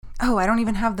Oh, I don't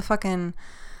even have the fucking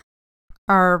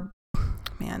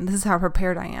man, this is how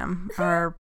prepared I am.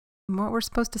 What we're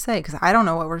supposed to say, because I don't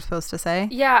know what we're supposed to say.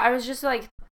 Yeah, I was just like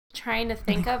trying to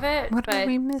think of it. What are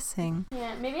we missing?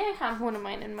 Yeah, maybe I have one of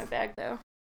mine in my bag though.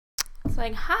 It's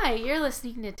like, hi, you're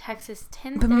listening to Texas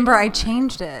 1031. Remember, I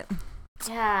changed it.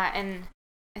 Yeah, and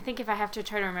I think if I have to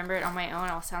try to remember it on my own,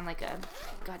 I'll sound like a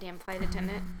goddamn flight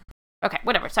attendant. Okay,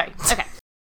 whatever. Sorry. Okay.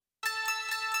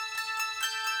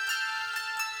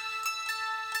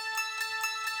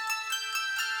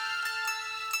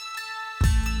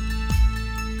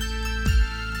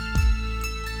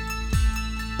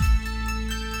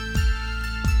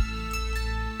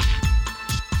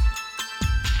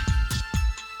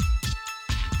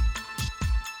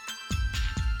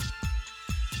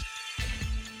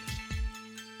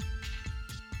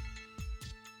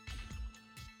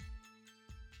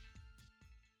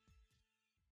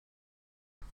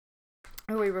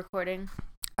 Are we recording?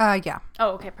 Yeah. Oh,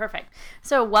 okay, perfect.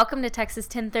 So welcome to Texas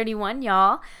 1031,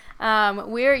 y'all.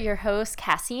 We're your hosts,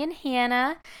 Cassie and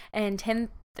Hannah, and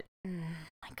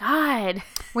my God.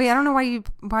 Wait, I don't know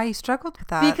why you struggled with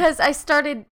that. Because I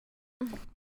started...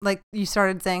 Like, you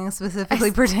started saying specifically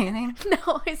pertaining?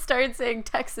 No, I started saying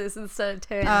Texas instead of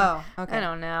 10. Oh, okay. I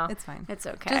don't know. It's fine. It's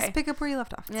okay. Just pick up where you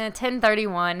left off. Yeah,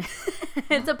 1031.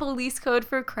 It's a police code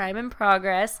for crime in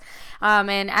progress.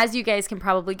 And as you guys can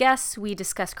probably guess, we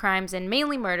discuss crimes and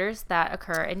mainly murders that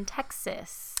occur in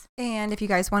Texas. And if you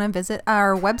guys want to visit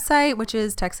our website, which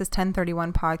is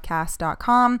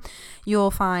texas1031podcast.com,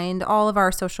 you'll find all of our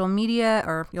social media,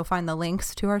 or you'll find the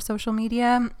links to our social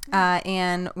media,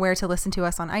 and where to listen to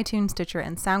us on iTunes, Stitcher,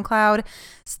 and SoundCloud.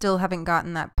 Still haven't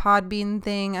gotten that Podbean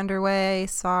thing underway.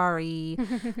 Sorry.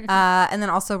 And then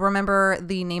also remember,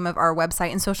 the name of our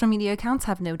website and social media accounts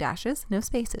have no dashes, no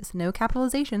spaces, no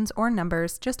capitalizations or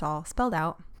numbers, just all spelled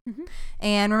out. Mm-hmm.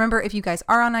 And remember, if you guys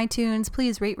are on iTunes,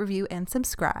 please rate, review, and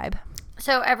subscribe.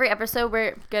 So every episode,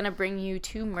 we're going to bring you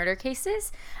 2 murder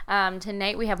cases.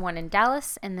 Tonight, we have one in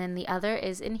Dallas, and then the other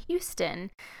is in Houston.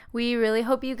 We really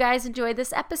hope you guys enjoyed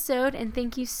this episode, and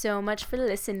thank you so much for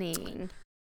listening.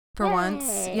 For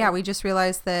once, yeah, we just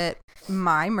realized that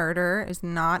my murder is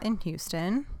not in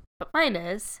Houston. But mine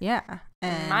is. Yeah.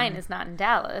 And mine is not in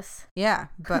Dallas. Yeah,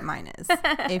 but mine is.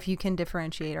 If you can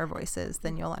differentiate our voices,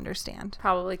 then you'll understand.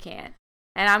 Probably can't.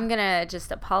 And I'm going to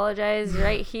just apologize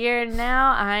right here and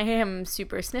now. I am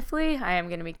super sniffly. I am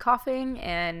going to be coughing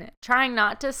and trying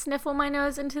not to sniffle my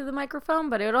nose into the microphone,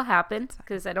 but it'll happen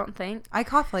because I don't think. I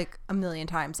cough like a million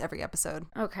times every episode.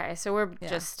 Okay, so we're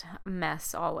just a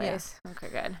mess always. Yeah. Okay,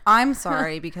 good. I'm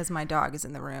sorry because my dog is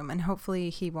in the room, and hopefully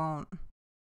he'll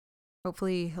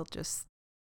just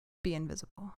be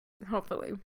invisible.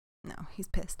 Hopefully. No, he's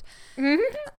pissed.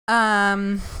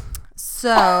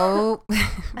 So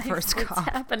first cough.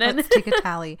 Happening. Let's take a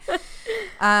tally.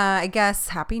 I guess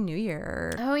Happy New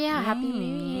Year. Oh yeah, Happy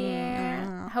New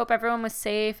Year. Hope everyone was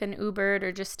safe and Ubered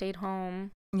or just stayed home.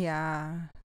 Yeah,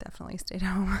 definitely stayed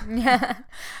home. Yeah.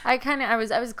 I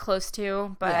was close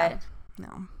to, but yeah.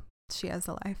 No, she has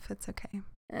a life. It's okay.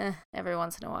 Every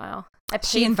once in a while.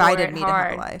 She invited me to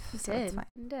have a life. So did. it's fine.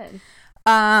 You did.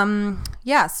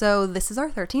 Yeah, so this is our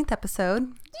 13th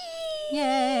episode.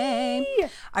 Yay!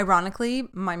 Ironically,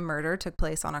 my murder took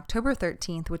place on October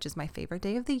 13th, which is my favorite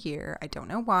day of the year. I don't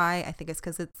know why. I think it's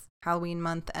because it's Halloween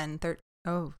month and did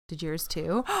yours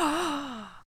too?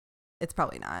 It's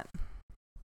probably not.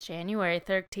 January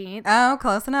 13th. Oh,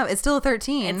 close enough. It's still a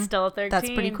 13. It's still a 13. That's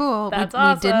pretty cool. That's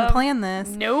awesome. We didn't plan this.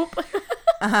 Nope.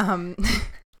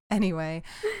 Anyway,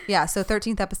 yeah, so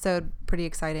 13th episode, pretty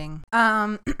exciting.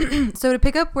 So to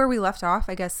pick up where we left off,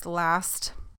 I guess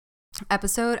last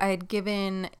episode, I had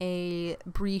given a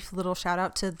brief little shout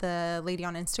out to the lady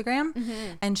on Instagram,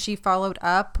 and she followed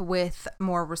up with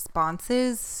more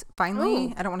responses.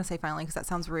 Finally, I don't want to say finally because that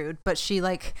sounds rude, but she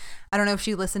I don't know if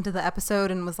she listened to the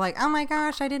episode and was like, oh my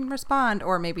gosh, I didn't respond,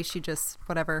 or maybe she just,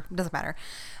 whatever, doesn't matter.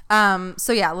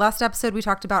 So yeah, last episode we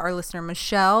talked about our listener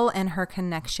Michelle and her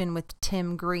connection with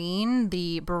Tim Green,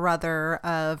 the brother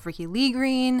of Ricky Lee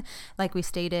Green, like we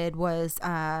stated was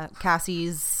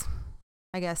Cassie's,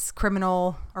 I guess,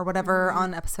 criminal or whatever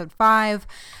on episode 5.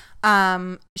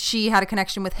 She had a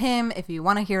connection with him. If you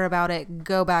want to hear about it,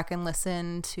 go back and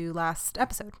listen to last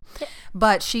episode. Yeah.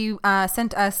 But she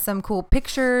sent us some cool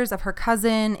pictures of her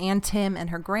cousin and Tim and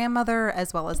her grandmother,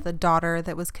 as well as the daughter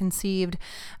that was conceived.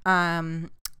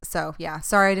 So yeah,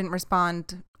 sorry I didn't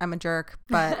respond. I'm a jerk,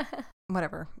 but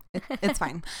whatever. It's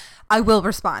fine. I will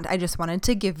respond. I just wanted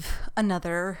to give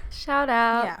another shout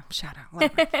out. Yeah, shout out.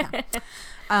 Whatever.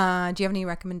 Do you have any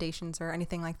recommendations or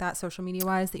anything like that, social media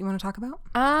wise, that you want to talk about?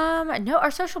 No,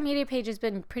 our social media page has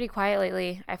been pretty quiet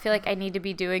lately. I feel like I need to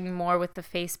be doing more with the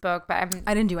Facebook, but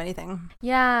I didn't do anything.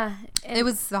 Yeah. It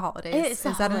was the holidays.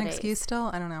 Is that an excuse still?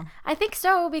 I don't know. I think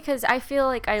so, because I feel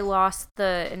like I lost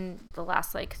in the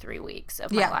last like 3 weeks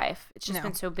of my life. It's just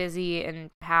been so busy and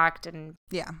packed, and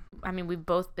I mean, we've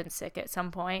both been sick at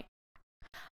some point.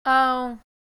 Oh,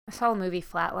 I saw the movie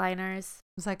Flatliners.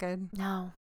 Was that good?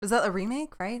 No. Was that a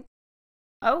remake, right?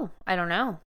 Oh, I don't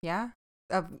know. Yeah?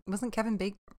 Wasn't Kevin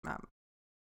Bacon? No.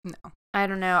 I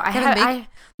don't know. I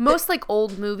most like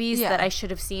old movies that I should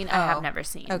have seen, I have never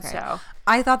seen. Okay. So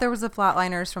I thought there was a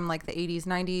Flatliners from like the 80s,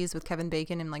 90s with Kevin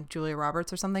Bacon and like Julia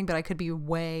Roberts or something, but I could be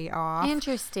way off.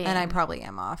 Interesting. And I probably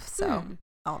am off. So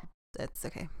it's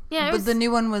okay. Yeah, but the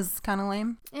new one was kind of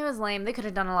lame. It was lame. They could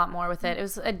have done a lot more with it. It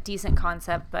was a decent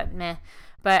concept, but meh.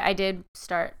 But I did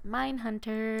start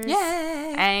Mindhunters.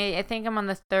 Yay! I think I'm on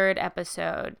the 3rd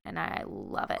episode, and I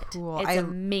love it. Cool. It's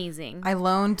amazing. I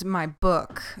loaned my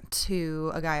book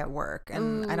to a guy at work,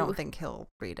 and I don't think he'll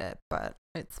read it, but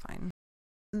it's fine.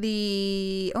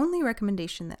 The only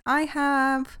recommendation that I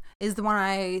have is the one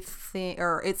I think,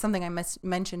 or it's something I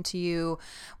mentioned to you,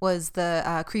 was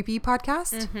the Creepy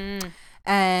podcast. Mm-hmm.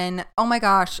 And oh my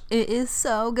gosh, it is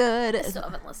so good. I still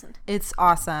haven't listened. It's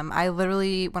awesome. I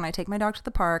literally, when I take my dog to the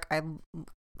park, I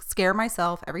scare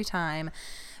myself every time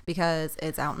because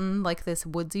it's out in like this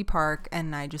woodsy park,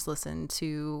 and I just listen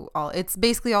to it's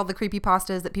basically all the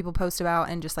creepypastas that people post about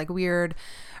and just like weird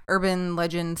urban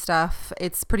legend stuff.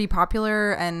 It's pretty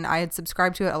popular, and I had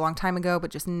subscribed to it a long time ago, but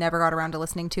just never got around to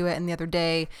listening to it. And the other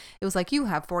day it was like, you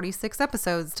have 46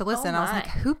 episodes to listen. I was like,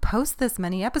 who posts this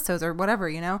many episodes or whatever,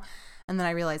 you know? And then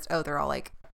I realized, they're all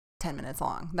like 10 minutes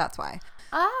long. That's why.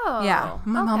 Oh. Yeah.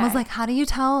 My mom was like, how do you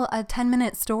tell a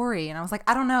 10-minute story? And I was like,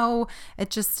 I don't know.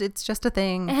 It's just a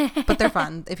thing. But they're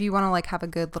fun. If you want to like have a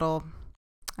good little,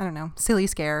 I don't know, silly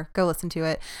scare, go listen to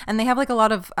it. And they have like a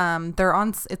lot of, they're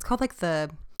on, it's called like the,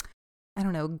 I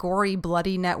don't know, Gory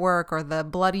Bloody Network or the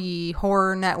Bloody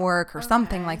Horror Network or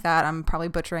something like that. I'm probably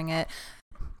butchering it.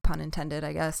 Pun intended,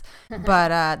 I guess.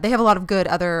 But they have a lot of good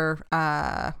other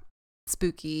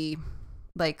spooky,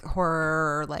 like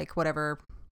horror or like whatever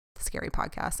scary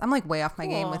podcasts. I'm like way off my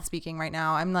game with speaking right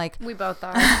now. I'm like, we both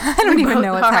are. I don't even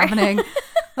know what's happening.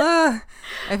 I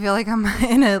feel like I'm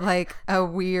in a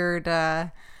weird, God,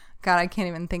 I can't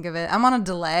even think of it. I'm on a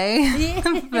delay.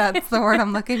 That's the word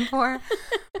I'm looking for.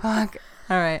 Fuck.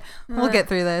 All right. We'll get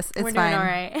through this. It's fine. All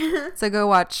right. So go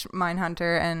watch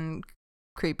Mindhunter and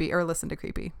Creepy, or listen to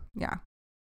Creepy. Yeah.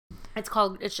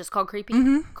 It's just called Creepy?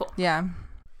 Mm-hmm. Cool. Yeah.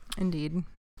 Indeed.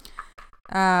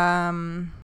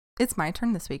 It's my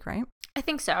turn this week, right? I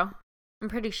think so. I'm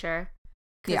pretty sure.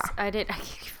 Yeah. I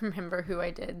can't remember who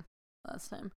I did last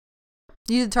time.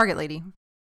 You did Target Lady.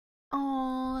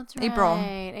 Oh, that's right. April.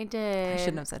 I did. I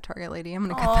shouldn't have said Target Lady. I'm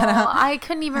going to cut that out. I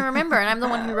couldn't even remember, and I'm the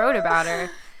one who wrote about her.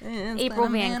 April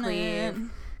Van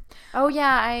Cleve. Oh,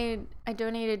 yeah. I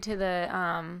donated to the...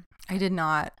 I did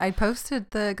not. I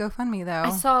posted the GoFundMe, though. I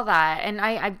saw that, and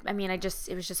I mean, it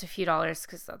was just a few dollars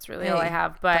because that's really all I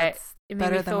have, but it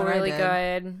made me feel really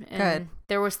good. And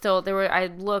good. I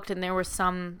looked, and there were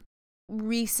some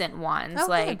recent ones,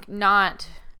 like good.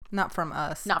 not from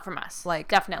us. Not from us. Like,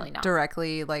 definitely not.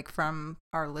 Directly, like, from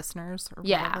our listeners or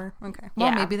whatever. Okay.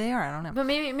 Well, maybe they are. I don't know. But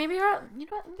maybe you're, you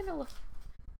know what? I'm going to look.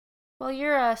 While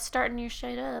you're starting your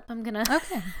shit up, I'm going to.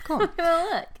 Okay, cool. I'm going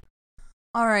to look.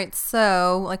 All right.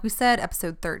 So, like we said,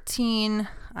 episode 13.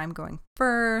 I'm going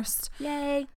first.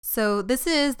 Yay. So, this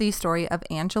is the story of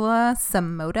Angela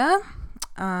Samoda.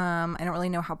 I don't really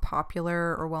know how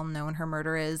popular or well known her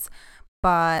murder is,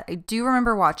 but I do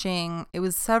remember watching, it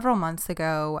was several months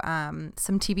ago,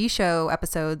 some TV show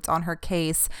episodes on her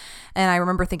case, and I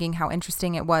remember thinking how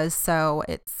interesting it was. So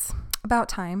it's about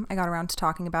time I got around to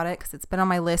talking about it, because it's been on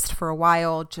my list for a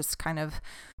while, just kind of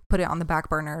put it on the back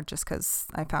burner just because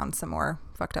I found some more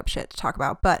fucked up shit to talk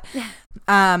about. But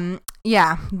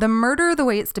yeah, the murder, the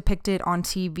way it's depicted on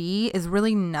TV, is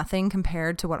really nothing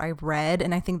compared to what I've read.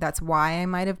 And I think that's why I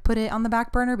might have put it on the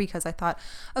back burner, because I thought,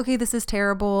 okay, this is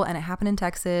terrible and it happened in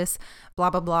Texas, blah,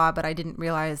 blah, blah. But I didn't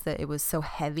realize that it was so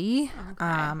heavy. Okay.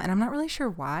 And I'm not really sure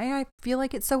why I feel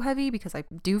like it's so heavy, because I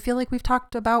do feel like we've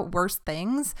talked about worse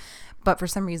things. But for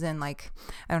some reason, like,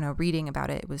 I don't know, reading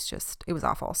about it, it was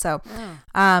awful. So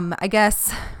I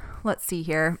guess, let's see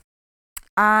here.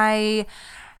 I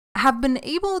have been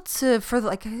able to, for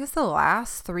like, I guess the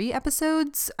last 3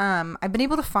 episodes, I've been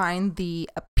able to find the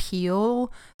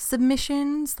appeal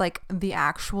submissions, like the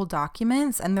actual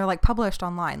documents, and they're like published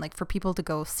online, like for people to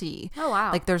go see. Oh,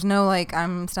 wow. Like there's no like,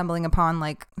 I'm stumbling upon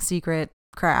like secret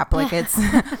crap. Like it's,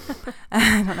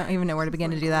 I don't even know where to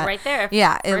begin to do that. Right there.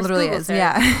 Yeah, it First literally Google is. search.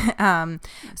 Yeah.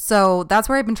 So that's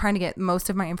where I've been trying to get most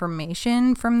of my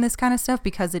information from this kind of stuff,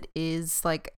 because it is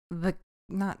like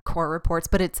not court reports,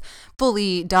 but it's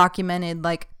fully documented,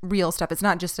 like real stuff. It's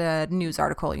not just a news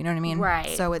article. You know what I mean? Right.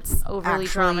 So it's Overly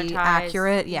actually dramatized.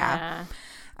 accurate. Yeah.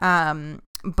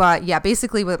 But yeah,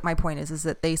 basically what my point is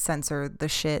that they censor the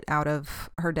shit out of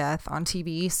her death on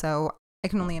TV. So I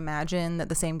can only imagine that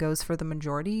the same goes for the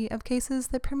majority of cases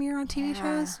that premiere on TV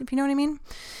shows, if you know what I mean.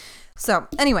 So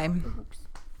anyway,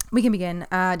 we can begin.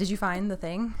 Did you find the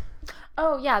thing?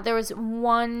 Oh, yeah. There was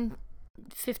one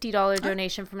 $50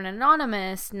 donation from an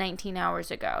anonymous 19 hours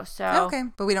ago. So Okay,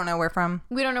 but we don't know where from.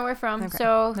 we don't know where from. Okay,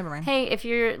 So never mind. hey, if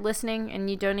you're listening and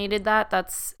you donated that,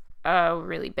 that's a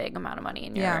really big amount of money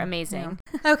and you're amazing.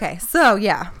 Yeah. Okay, so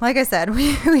yeah, like I said,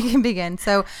 we can begin.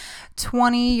 So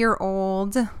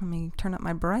 20-year-old, let me turn up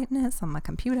my brightness on my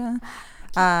computer.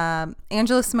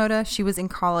 Angela Smota, she was in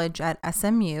college at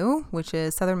SMU, which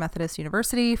is Southern Methodist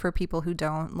University for people who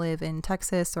don't live in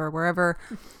Texas or wherever.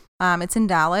 It's in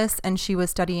Dallas, and she was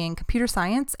studying computer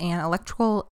science and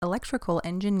electrical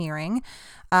engineering.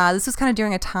 This was kind of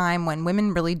during a time when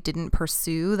women really didn't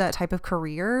pursue that type of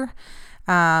career.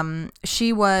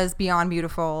 She was beyond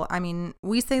beautiful. I mean,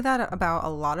 we say that about a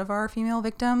lot of our female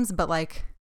victims, but like,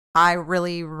 I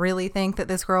really, really think that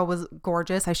this girl was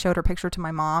gorgeous. I showed her picture to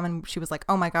my mom and she was like,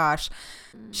 oh my gosh,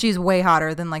 she's way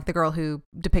hotter than like the girl who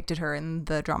depicted her in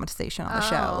the dramatization on the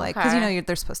show. Like, because you know,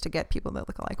 they're supposed to get people that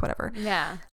look alike, whatever.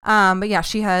 Yeah. But yeah,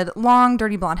 she had long,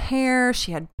 dirty blonde hair.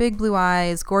 She had big blue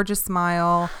eyes, gorgeous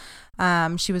smile.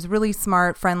 She was really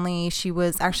smart, friendly. She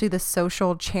was actually the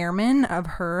social chairman of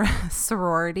her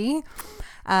sorority.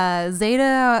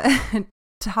 Zeta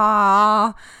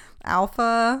Tau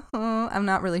Alpha. I'm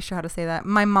not really sure how to say that.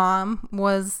 My mom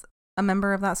was a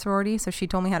member of that sorority, so she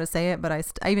told me how to say it, but I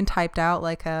even typed out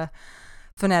like a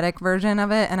phonetic version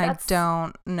of it, and I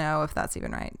don't know if that's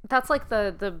even right. That's like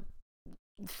the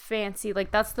fancy, like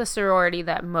that's the sorority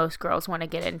that most girls want to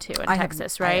get into in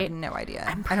Texas, right? I have no idea.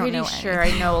 I'm pretty sure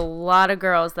I know a lot of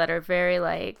girls that are very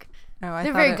like,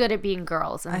 they're very good at being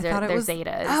girls, and they're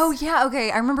Zetas. Oh yeah,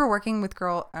 okay. I remember working with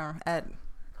at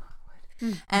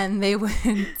and they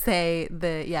would say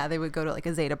they would go to like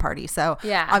a Zeta party. So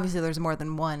yeah, obviously there's more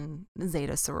than one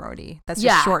Zeta sorority. That's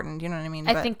just shortened, you know what I mean?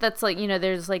 I think that's like, you know,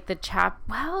 there's like the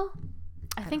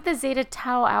I think the Zeta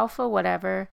Tau Alpha,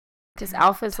 whatever. Because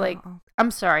Alpha is like,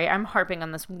 I'm sorry, I'm harping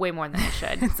on this way more than I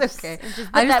should. It's okay.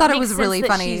 I just thought it was really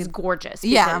funny. She's gorgeous.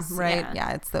 Because,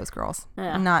 yeah, it's those girls.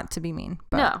 Yeah. Not to be mean,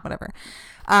 but whatever.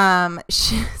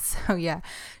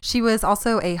 She was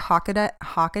also a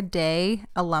Hockaday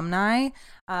alumni.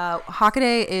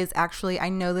 Hockaday is actually, I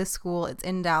know this school. It's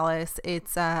in Dallas.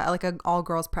 It's like an all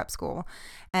girls prep school,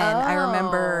 and I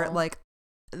remember like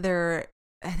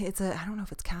I don't know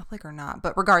if it's Catholic or not,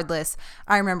 but regardless,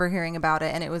 I remember hearing about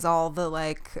it, and it was all the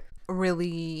like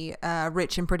really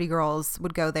rich and pretty girls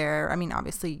would go there. I mean,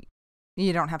 obviously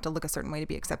you don't have to look a certain way to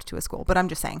be accepted to a school, but I'm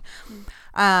just saying.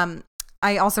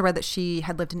 I also read that she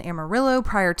had lived in Amarillo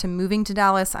prior to moving to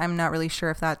Dallas. I'm not really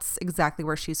sure if that's exactly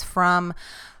where she's from.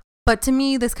 But to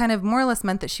me, this kind of more or less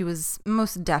meant that she was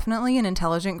most definitely an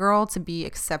intelligent girl to be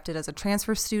accepted as a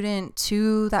transfer student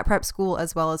to that prep school,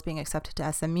 as well as being accepted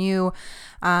to SMU.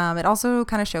 It also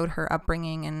kind of showed her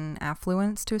upbringing and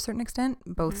affluence to a certain extent.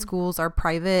 Both schools are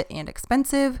private and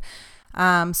expensive.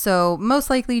 So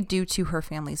most likely due to her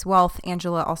family's wealth,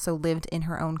 Angela also lived in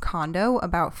her own condo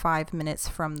about 5 minutes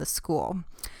from the school.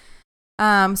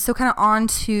 So kind of on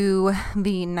to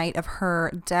the night of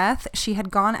her death. She had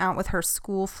gone out with her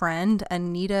school friend,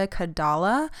 Anita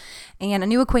Kadala, and a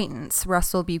new acquaintance,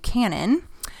 Russell Buchanan,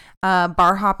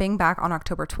 bar hopping back on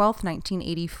October 12th,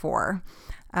 1984.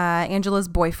 Angela's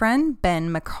boyfriend,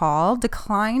 Ben McCall,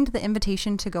 declined the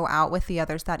invitation to go out with the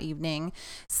others that evening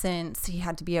since he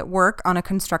had to be at work on a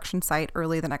construction site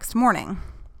early the next morning.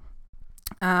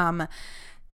 I'm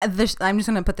just going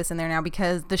to put this in there now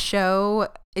because the show,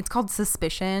 it's called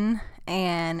Suspicion,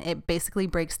 and it basically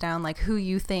breaks down like who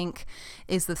you think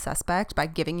is the suspect by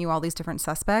giving you all these different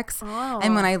suspects. Oh.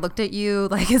 And when I looked at you,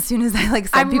 like as soon as I like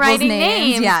said people's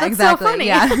names. Yeah, that's exactly. So funny.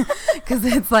 Yeah. Because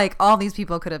it's like all these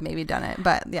people could have maybe done it.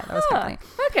 But yeah, that was kind of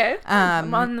funny. Okay.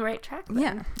 I'm on the right track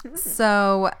then. Yeah.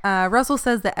 So Russell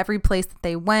says that every place that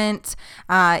they went,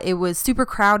 it was super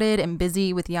crowded and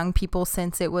busy with young people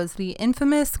since it was the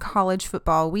infamous college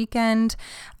football weekend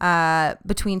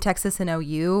between Texas and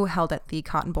OU held at the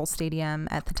Cotton Bowl Stadium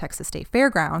at the Texas State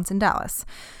Fairgrounds in Dallas.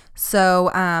 So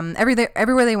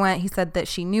everywhere they went, he said that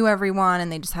she knew everyone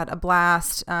and they just had a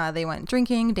blast. They went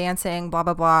drinking, dancing, blah,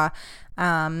 blah, blah.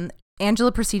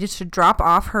 Angela proceeded to drop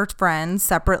off her friends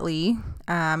separately.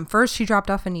 First she dropped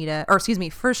off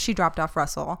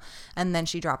Russell, and then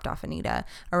she dropped off Anita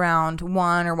around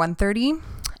 1 or 1:30.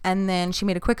 And then she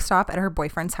made a quick stop at her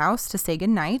boyfriend's house to say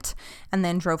goodnight and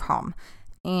then drove home.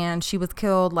 And she was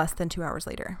killed less than 2 hours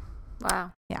later.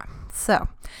 Wow. Yeah. So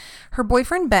her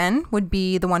boyfriend, Ben, would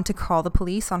be the one to call the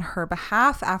police on her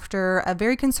behalf after a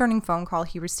very concerning phone call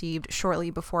he received shortly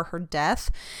before her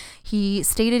death. He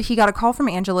stated he got a call from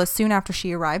Angela soon after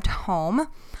she arrived home.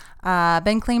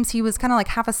 Ben claims he was kind of like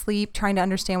half asleep, trying to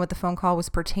understand what the phone call was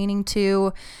pertaining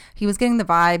to. He was getting the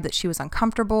vibe that she was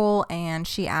uncomfortable, and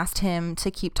she asked him to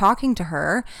keep talking to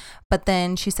her, but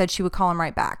then she said she would call him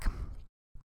right back.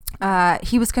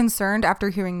 He was concerned after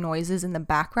hearing noises in the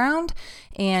background,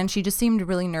 and she just seemed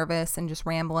really nervous and just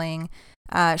rambling.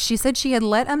 She said she had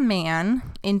let a man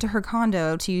into her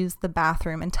condo to use the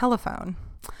bathroom and telephone.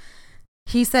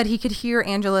 He said he could hear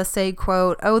Angela say,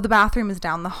 quote, "Oh, the bathroom is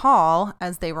down the hall,"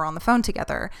 as they were on the phone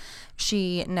together.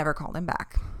 She never called him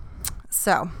back.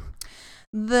 So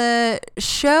the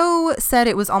show said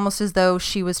it was almost as though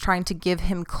she was trying to give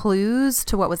him clues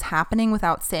to what was happening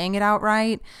without saying it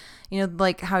outright. You know,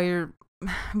 like have you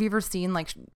ever seen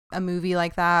like a movie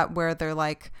like that where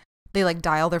they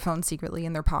dial their phone secretly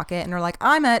in their pocket and they're like,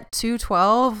 "I'm at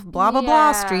 212 blah blah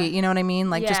blah street." You know what I mean?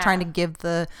 Like just trying to give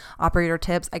the operator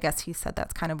tips. I guess he said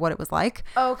that's kind of what it was like.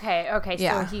 Okay.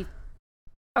 Yeah. So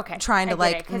trying to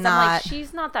not. I'm like,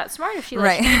 she's not that smart if she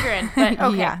lets children. But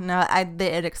okay. Yeah, no,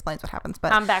 it explains what happens.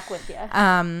 But I'm back with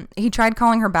you. He tried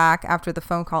calling her back after the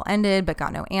phone call ended, but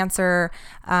got no answer.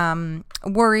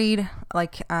 Worried,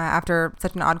 after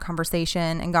such an odd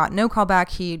conversation, and got no call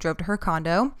back, he drove to her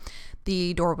condo.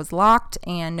 The door was locked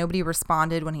and nobody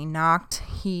responded when he knocked.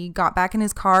 He got back in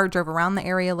his car, drove around the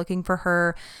area looking for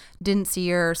her, didn't see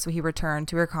her, so he returned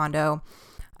to her condo.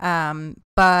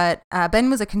 But Ben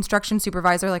was a construction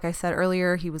supervisor. Like I said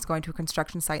earlier, he was going to a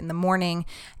construction site in the morning,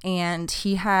 and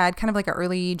he had kind of like an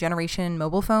early generation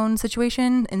mobile phone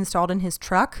situation installed in his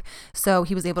truck. So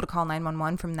he was able to call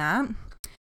 911 from that.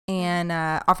 And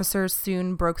officers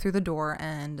soon broke through the door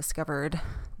and discovered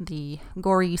the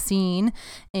gory scene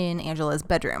in Angela's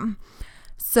bedroom.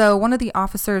 So one of the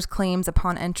officers claims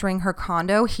upon entering her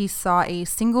condo, he saw a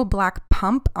single black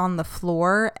pump on the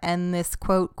floor, and this,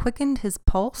 quote, quickened his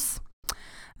pulse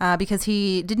because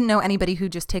he didn't know anybody who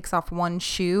just takes off one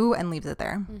shoe and leaves it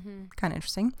there. Mm-hmm. Kind of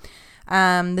interesting.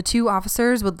 The two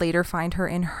officers would later find her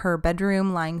in her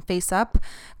bedroom lying face up,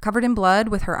 covered in blood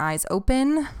with her eyes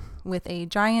open, with a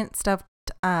giant stuffed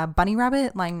bunny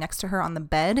rabbit lying next to her on the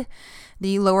bed.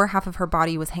 The lower half of her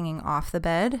body was hanging off the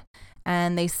bed.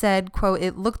 And they said, quote,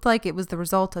 "It looked like it was the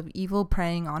result of evil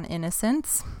preying on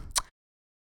innocence."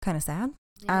 Kind of sad.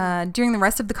 Yeah. During the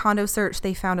rest of the condo search,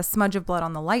 they found a smudge of blood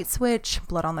on the light switch,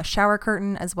 blood on the shower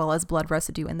curtain, as well as blood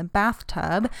residue in the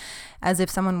bathtub, as if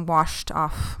someone washed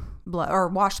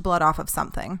blood off of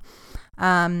something.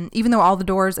 Even though all the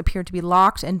doors appeared to be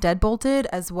locked and deadbolted,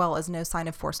 as well as no sign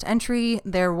of forced entry,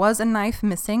 there was a knife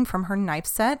missing from her knife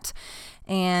set,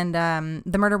 and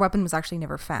the murder weapon was actually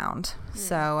never found.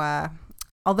 So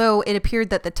although it appeared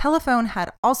that the telephone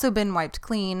had also been wiped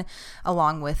clean,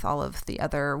 along with all of the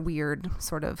other weird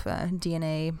sort of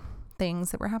DNA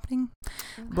things that were happening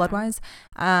blood-wise.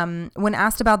 When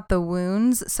asked about the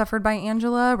wounds suffered by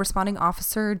Angela, responding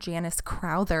officer Janice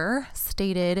Crowther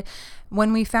stated,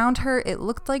 "When we found her, it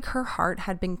looked like her heart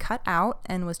had been cut out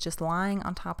and was just lying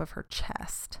on top of her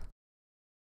chest."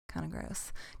 Kind of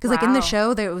gross. Because in the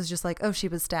show, there it was just like, "Oh, she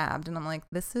was stabbed," and I'm like,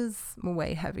 this is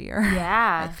way heavier.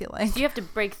 Yeah, I feel like you have to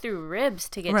break through ribs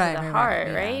to get to the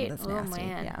heart, right? That's nasty.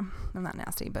 Man. Yeah, I'm not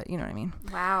nasty, but you know what I mean.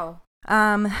 Wow.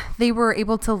 They were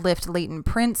able to lift latent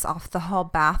prints off the hall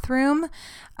bathroom,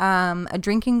 a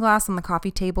drinking glass on the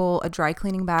coffee table, a dry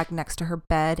cleaning bag next to her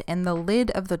bed, and the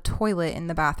lid of the toilet in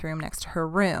the bathroom next to her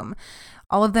room.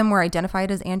 All of them were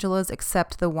identified as Angela's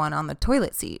except the one on the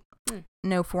toilet seat.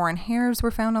 No foreign hairs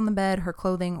were found on the bed, her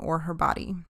clothing, or her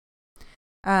body.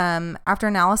 After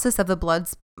analysis of the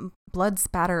blood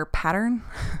spatter pattern,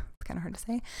 it's kind of hard to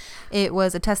say, it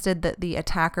was attested that the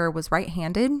attacker was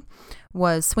right-handed,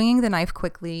 was swinging the knife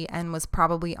quickly, and was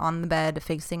probably on the bed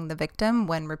facing the victim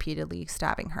when repeatedly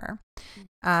stabbing her.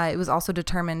 It was also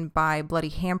determined by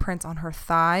bloody handprints on her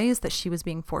thighs that she was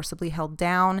being forcibly held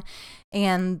down,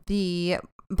 and the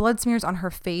blood smears on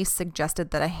her face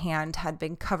suggested that a hand had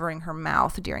been covering her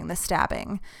mouth during the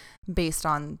stabbing, based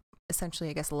on essentially,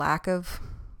 I guess, lack of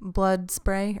blood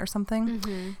spray or something.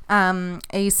 Mm-hmm.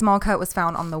 A small cut was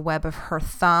found on the web of her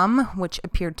thumb, which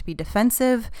appeared to be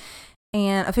defensive,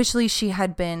 and officially she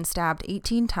had been stabbed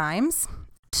 18 times.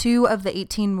 2 of the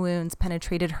 18 wounds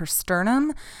penetrated her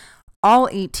sternum. All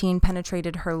 18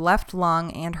 penetrated her left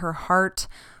lung and her heart,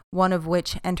 one of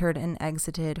which entered and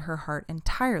exited her heart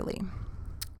entirely.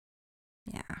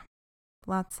 Yeah,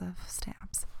 lots of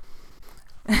stabs.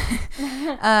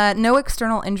 No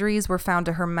external injuries were found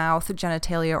to her mouth,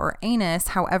 genitalia, or anus.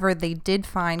 However, they did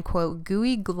find, quote,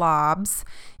 gooey globs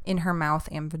in her mouth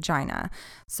and vagina.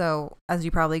 So, as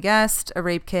you probably guessed, a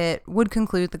rape kit would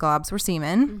conclude the globs were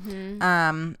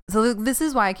semen. So this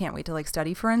is why I can't wait to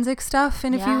study forensic stuff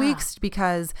in a few weeks,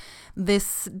 because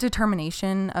this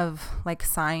determination of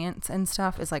science and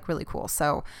stuff is really cool.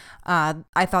 So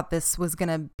I thought this was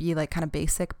gonna be kind of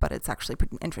basic, but it's actually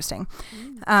pretty interesting.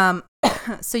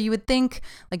 So you would think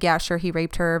yeah, sure, he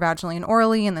raped her vaginally and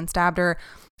orally and then stabbed her.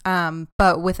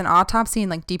 But with an autopsy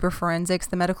and deeper forensics,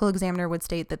 the medical examiner would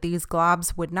state that these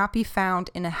globs would not be found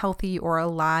in a healthy or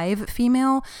alive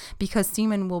female, because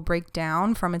semen will break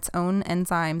down from its own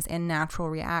enzymes and natural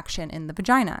reaction in the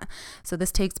vagina. So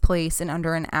this takes place in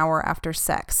under an hour after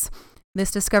sex.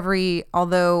 This discovery,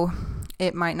 although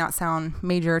it might not sound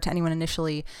major to anyone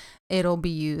initially, it'll be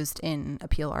used in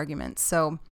appeal arguments.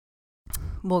 So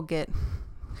we'll get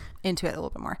into it a little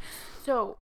bit more.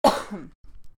 So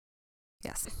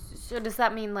yes. So does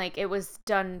that mean it was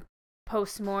done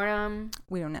post-mortem?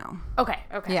 We don't know. Okay.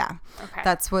 Yeah. Okay.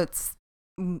 That's what's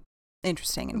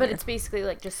interesting. But it's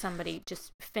basically just somebody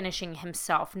just finishing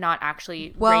himself, not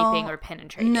actually raping or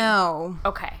penetrating. No.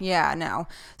 Okay. Yeah, no.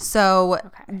 So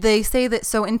they say that,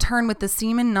 so in turn with the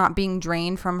semen not being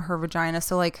drained from her vagina,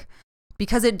 so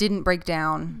because it didn't break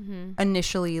down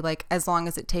initially, as long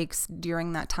as it takes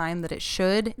during that time that it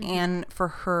should, and for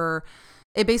her,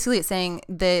 it's saying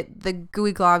that the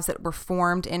gooey globs that were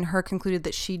formed in her concluded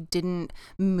that she didn't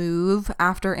move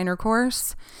after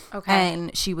intercourse. Okay.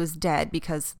 And she was dead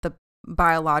because the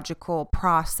biological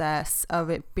process of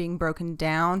it being broken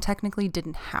down technically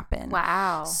didn't happen.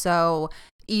 Wow. So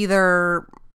either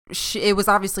it was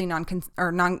obviously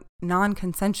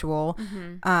non-consensual.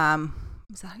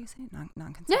 Is that how you say it?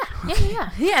 Non-consensual.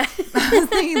 Yeah. I was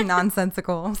thinking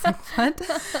nonsensical. I was like, what?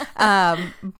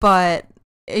 But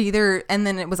either, and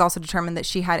then it was also determined that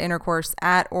she had intercourse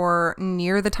at or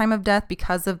near the time of death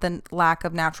because of the lack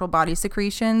of natural body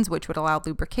secretions, which would allow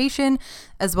lubrication,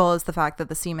 as well as the fact that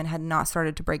the semen had not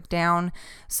started to break down.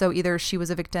 So either she was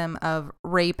a victim of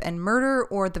rape and murder,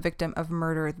 or the victim of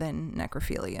murder then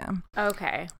necrophilia.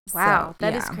 Okay. Wow.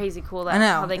 That is crazy cool. That, I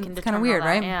know. How they can it's kind of weird,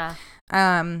 right? Yeah.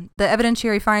 The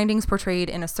evidentiary findings portrayed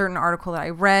in a certain article that I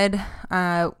read,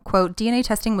 quote, DNA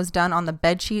testing was done on the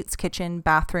bed sheets, kitchen,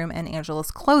 bathroom, and Angela's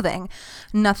clothing.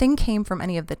 Nothing came from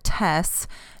any of the tests.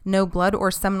 No blood or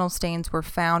seminal stains were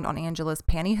found on Angela's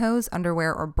pantyhose,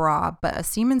 underwear, or bra, but a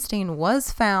semen stain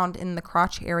was found in the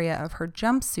crotch area of her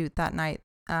jumpsuit that night,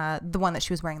 the one that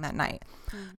she was wearing that night.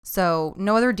 So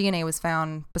no other DNA was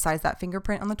found besides that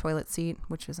fingerprint on the toilet seat,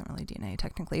 which isn't really DNA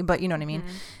technically, but you know what I mean?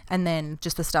 And then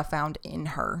just the stuff found in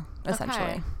her,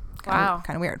 essentially. Okay. Kind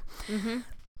of weird.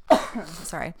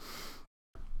 Sorry.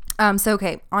 So,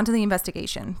 on to the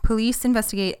investigation. Police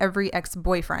investigate every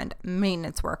ex-boyfriend,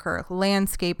 maintenance worker,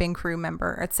 landscaping crew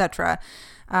member, etc.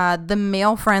 The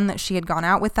male friend that she had gone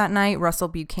out with that night, Russell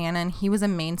Buchanan, he was a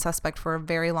main suspect for a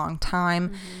very long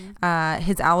time.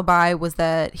 His alibi was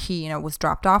that he, was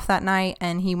dropped off that night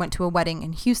and he went to a wedding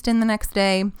in Houston the next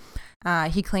day.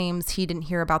 He claims he didn't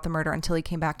hear about the murder until he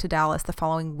came back to Dallas the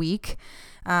following week.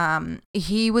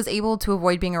 He was able to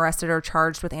avoid being arrested or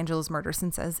charged with Angela's murder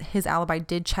since his alibi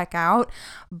did check out,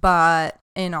 but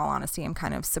in all honesty, I'm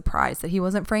kind of surprised that he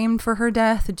wasn't framed for her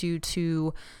death due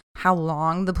to how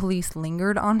long the police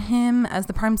lingered on him as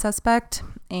the prime suspect.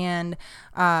 And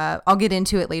I'll get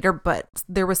into it later, but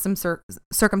there was some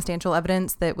circumstantial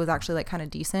evidence that was actually kind of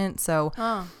decent. So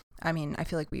I mean, I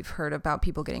feel like we've heard about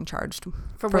people getting charged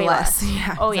for way less.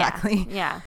 Yeah, oh exactly.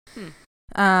 Yeah.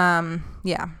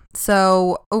 Yeah.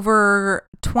 So over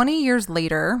 20 years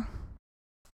later,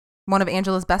 one of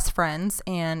Angela's best friends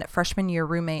and freshman year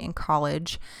roommate in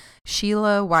college,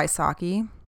 Sheila Wysocki,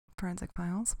 Forensic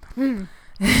Files, who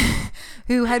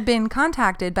had been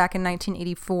contacted back in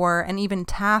 1984 and even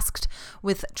tasked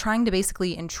with trying to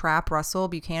basically entrap Russell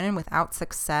Buchanan without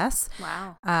success.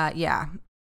 Wow. Yeah.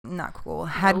 Not cool.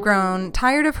 Had grown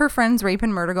tired of her friend's rape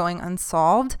and murder going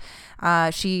unsolved.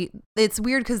 It's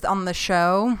weird because on the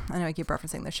show, I know I keep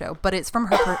referencing the show, but it's from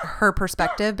her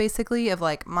perspective, basically, of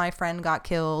my friend got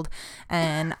killed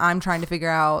and I'm trying to figure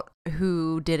out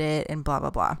who did it and blah, blah,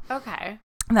 blah. Okay.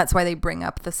 And that's why they bring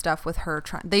up the stuff with her.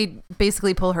 They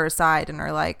basically pull her aside and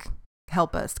are like,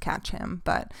 help us catch him.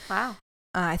 But wow.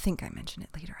 I think I mentioned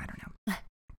it later. I don't know.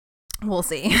 We'll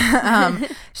see.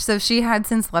 So she had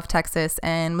since left Texas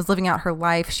and was living out her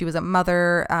life. She was a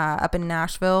mother up in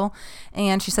Nashville.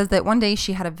 And she says that one day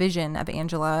she had a vision of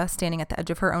Angela standing at the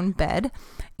edge of her own bed.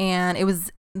 And it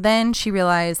was then she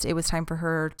realized it was time for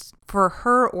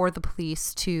her or the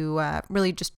police to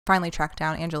really just finally track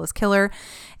down Angela's killer.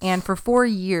 And for 4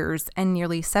 years and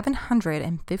nearly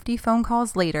 750 phone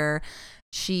calls later,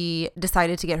 she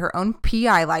decided to get her own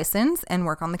PI license and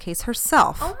work on the case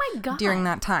herself. Oh my God. During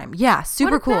that time. Yeah,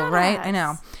 super cool, badass. right? I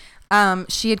know.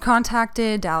 She had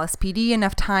contacted Dallas PD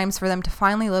enough times for them to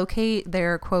finally locate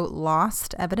their, quote,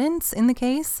 lost evidence in the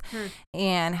case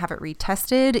and have it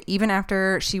retested, even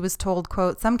after she was told,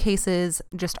 quote, some cases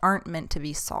just aren't meant to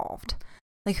be solved.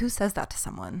 Like, who says that to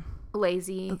someone?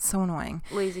 Lazy. That's so annoying.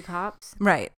 Lazy cops.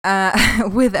 Right.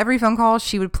 With every phone call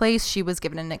she would place, she was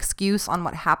given an excuse on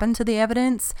what happened to the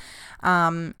evidence.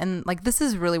 And like, this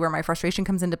is really where my frustration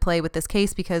comes into play with this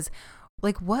case, because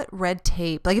like, what red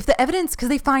tape? Like, if the evidence, because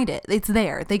they find it, it's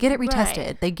there, they get it retested,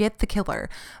 Right. They get the killer,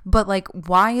 but like,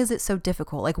 why is it so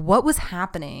difficult? Like, what was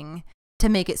happening to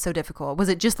make it so difficult? Was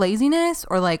it just laziness,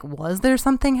 or like, was there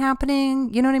something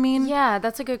happening? You know what I mean? Yeah,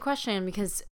 that's a good question,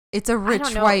 because It's a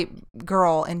rich white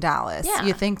girl in Dallas. Yeah.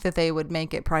 You think that they would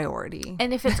make it priority.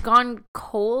 and if it's gone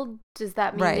cold, does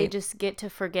that mean they Right. just get to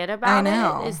forget about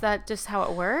know. it? Is that just how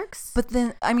it works? But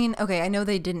then, I mean, okay, I know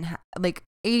they didn't like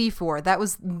 84. That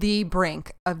was the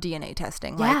brink of DNA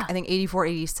testing. Like, Yeah. I think 84,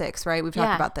 86, right? We've talked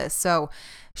Yeah. about this. So,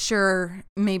 sure,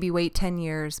 maybe wait 10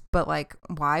 years, but like,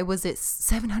 why was it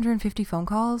 750 phone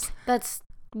calls? That's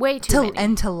way too many.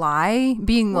 And to lie,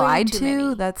 being Way lied too to,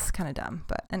 many. that's kind of dumb.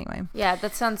 But anyway. Yeah,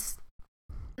 that sounds.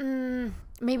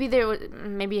 Maybe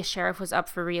maybe a sheriff was up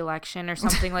for re-election or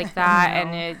something like that, I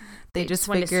know. and They just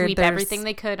wanted to figured sweep there's- everything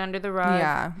they could under the rug.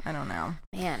 Yeah, I don't know.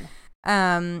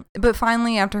 Man. But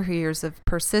finally, after years of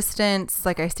persistence,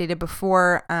 like I stated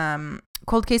before,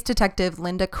 cold case detective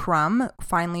Linda Crum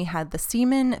finally had the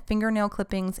semen, fingernail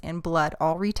clippings, and blood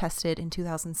all retested in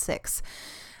 2006.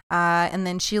 And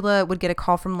then Sheila would get a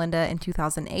call from Linda in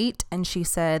 2008, and she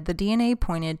said the DNA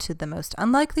pointed to the most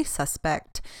unlikely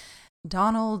suspect,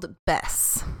 Donald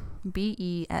Bess,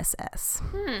 B-E-S-S.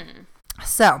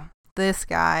 So this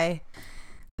guy.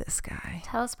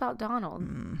 Tell us about Donald.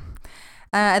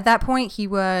 At that point, he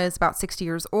was about 60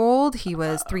 years old. He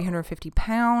was 350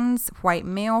 pounds, white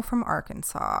male from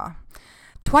Arkansas.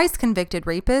 Twice convicted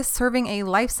rapist, serving a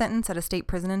life sentence at a state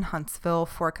prison in Huntsville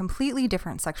for a completely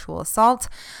different sexual assault,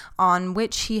 on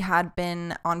which he had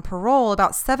been on parole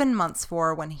about 7 months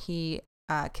for when he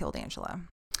killed Angela.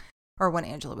 Or when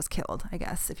Angela was killed, I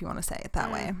guess, if you want to say it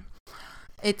that way.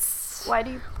 It's... Why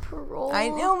do you parole?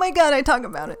 Oh my God, I talk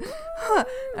about it.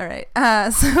 All right.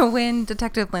 So when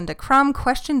Detective Linda Crum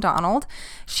questioned Donald,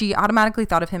 she automatically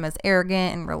thought of him as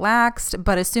arrogant and relaxed,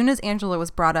 but as soon as Angela was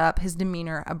brought up, his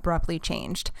demeanor abruptly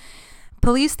changed.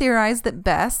 Police theorized that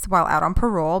Bess, while out on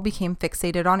parole, became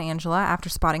fixated on Angela after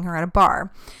spotting her at a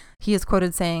bar. He is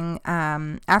quoted saying,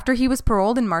 after he was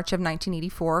paroled in March of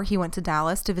 1984, he went to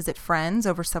Dallas to visit friends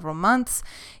over several months.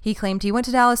 He claimed he went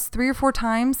to Dallas 3 or 4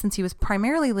 times since he was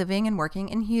primarily living and working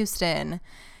in Houston,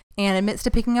 and admits to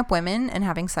picking up women and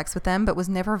having sex with them, but was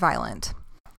never violent.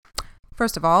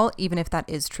 First of all, even if that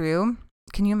is true,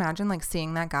 can you imagine like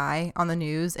seeing that guy on the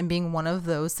news and being one of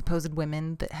those supposed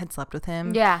women that had slept with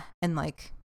him? Yeah. And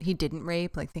like he didn't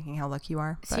rape, like thinking how lucky you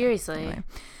are. But Seriously. anyway.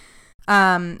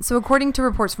 So according to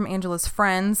reports from Angela's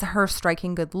friends, her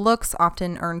striking good looks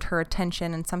often earned her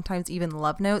attention and sometimes even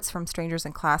love notes from strangers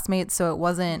and classmates. So it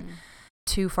wasn't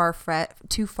too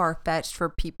far-fetched for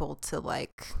people to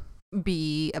like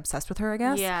be obsessed with her, I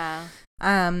guess. Yeah.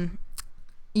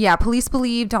 Yeah, police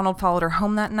believe Donald followed her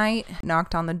home that night,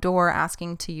 knocked on the door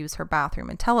asking to use her bathroom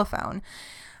and telephone.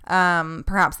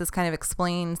 Perhaps this kind of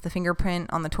explains the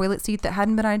fingerprint on the toilet seat that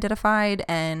hadn't been identified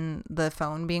and the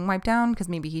phone being wiped down, because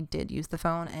maybe he did use the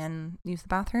phone and use the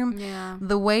bathroom. Yeah.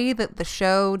 The way that the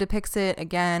show depicts it,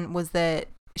 again, was that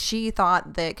she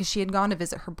thought that because she had gone to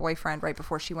visit her boyfriend right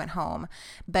before she went home,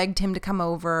 begged him to come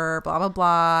over, blah, blah,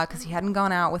 blah, because he hadn't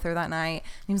gone out with her that night.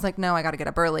 And he was like, no, I got to get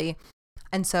up early.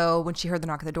 And so when she heard the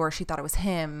knock at the door, she thought it was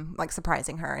him, like,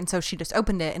 surprising her. And so she just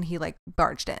opened it and he, like,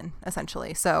 barged in,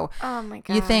 essentially. So Oh my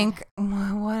God. you think,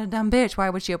 what a dumb bitch. Why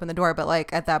would she open the door? But,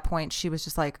 like, at that point, she was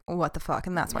just like, what the fuck?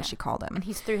 And that's why she called him. And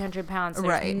he's 300 pounds. So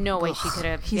Right. There's no way she could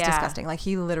have. He's yeah. disgusting. Like,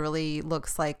 he literally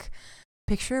looks like,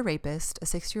 picture a rapist, a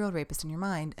 60-year-old rapist in your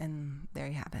mind, and there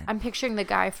you have it. I'm picturing the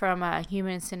guy from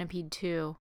Human Centipede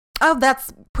 2. Oh,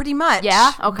 that's pretty much.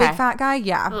 Yeah? Okay. Big fat guy?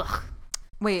 Yeah. Ugh.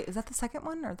 Wait, is that the second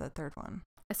one or the third one?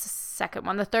 It's the second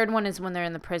one. The third one is when they're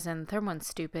in the prison. The third one's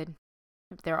stupid.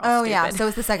 They're all stupid. Yeah, so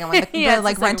it's the second one. Yeah, The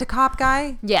like Rent-A-Cop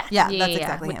guy. Yeah, that's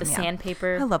exactly with him. the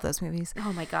sandpaper. I love those movies.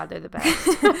 Oh my god, they're the best.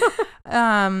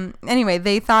 Anyway,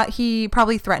 they thought he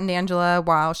probably threatened Angela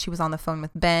while she was on the phone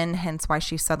with Ben, hence why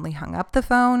she suddenly hung up the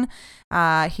phone.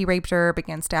 He raped her,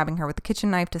 began stabbing her with a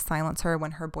kitchen knife to silence her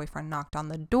when her boyfriend knocked on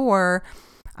the door.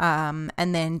 And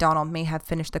then Donald may have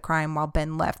finished the crime while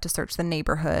Ben left to search the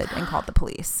neighborhood and called the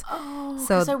police. Oh,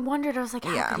 because I wondered, I was like,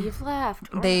 how could he have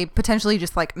left? They potentially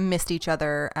just like missed each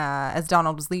other as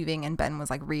Donald was leaving and Ben was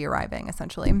like re-arriving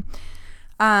essentially.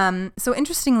 So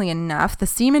interestingly enough, the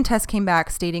semen test came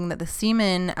back stating that the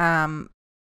semen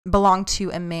belonged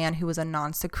to a man who was a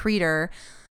non-secretor.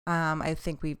 I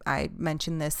think I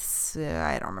mentioned this,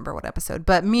 I don't remember what episode,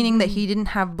 but meaning that he didn't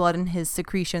have blood in his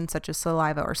secretions such as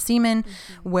saliva or semen,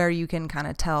 where you can kind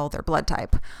of tell their blood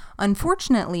type.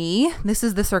 Unfortunately, this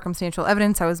is the circumstantial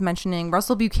evidence I was mentioning.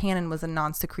 Russell Buchanan was a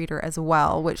non-secretor as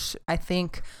well, which I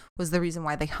think was the reason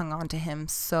why they hung on to him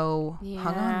so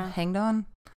hanged on.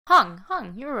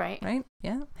 Hung. You were right. Right?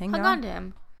 Yeah. Hung on to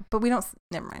him. But we don't,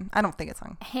 never mind. I don't think it's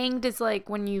hung. Hanged is like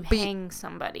when you hang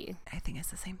somebody. I think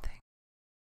it's the same thing.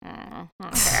 I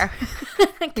don't care.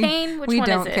 Kane, which we one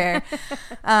don't is it?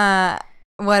 care.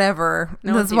 Whatever.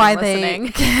 No That's why they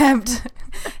kept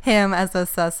him as a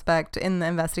suspect in the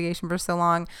investigation for so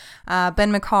long.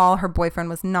 Ben McCall, her boyfriend,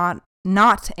 was not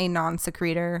a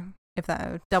non-secretor, if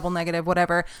that double negative,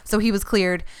 whatever. So he was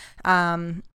cleared.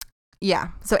 Yeah.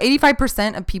 So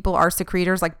 85% of people are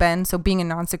secretors like Ben. So being a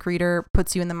non-secretor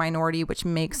puts you in the minority, which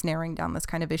makes narrowing down this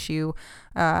kind of issue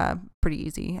pretty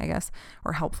easy, I guess,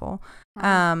 or helpful.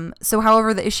 So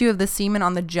however, the issue of the semen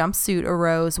on the jumpsuit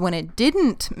arose when it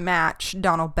didn't match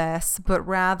Donald Bess, but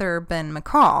rather Ben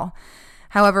McCall.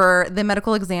 However, the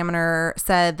medical examiner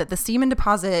said that the semen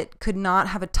deposit could not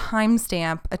have a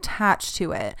timestamp attached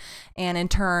to it, and in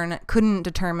turn couldn't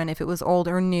determine if it was old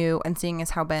or new. And seeing as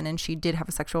how Ben and she did have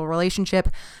a sexual relationship,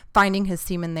 finding his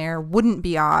semen there wouldn't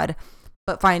be odd,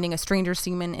 but finding a stranger's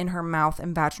semen in her mouth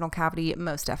and vaginal cavity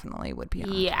most definitely would be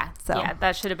odd. Yeah. So yeah,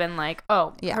 that should have been like,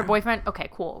 oh, her boyfriend. Okay,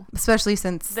 cool. Especially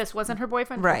since this wasn't her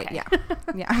boyfriend. Right. Okay. Yeah.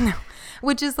 Yeah. I know.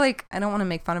 Which is like, I don't want to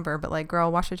make fun of her, but like,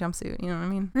 girl, wash a jumpsuit. You know what I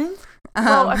mean?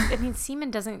 Well, I mean,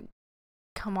 semen doesn't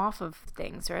come off of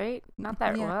things, right? Not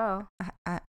that well.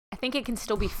 I think it can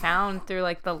still be found through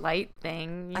like the light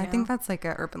thing. I think that's like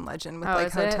an urban legend with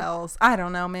like hotels. I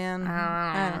don't know, man.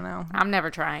 I don't know. I'm never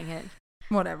trying it.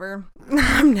 Whatever.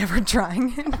 I'm never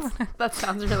trying it. That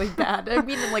sounds really bad. I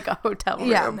mean, in like a hotel room.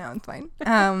 Yeah, no, it's fine.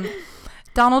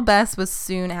 Donald Bess was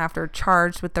soon after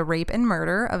charged with the rape and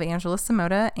murder of Angela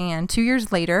Samota, and 2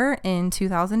 years later, in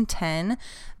 2010,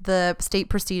 the state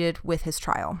proceeded with his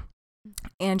trial.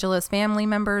 Angela's family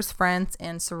members, friends,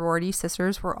 and sorority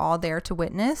sisters were all there to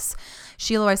witness.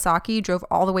 Sheila Wysocki drove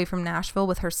all the way from Nashville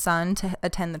with her son to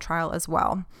attend the trial as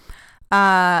well.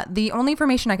 The only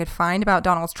information I could find about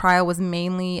Donald's trial was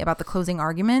mainly about the closing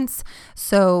arguments.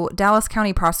 So Dallas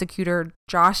County prosecutor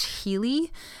Josh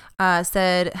Healy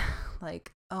said,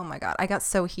 like, oh my God, I got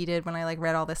so heated when I like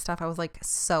read all this stuff. I was like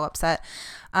so upset.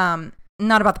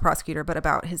 Not about the prosecutor, but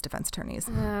about his defense attorneys.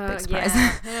 Big surprise.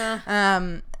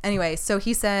 Yeah. Anyway, so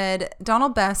he said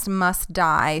Donald Bess must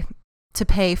die to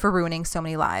pay for ruining so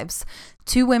many lives.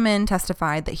 2 women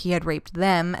testified that he had raped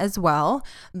them as well.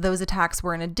 Those attacks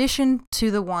were in addition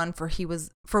to the one for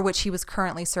which he was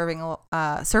currently serving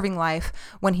life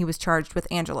when he was charged with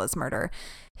Angela's murder.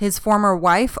 His former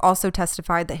wife also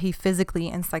testified that he physically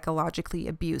and psychologically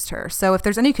abused her. So if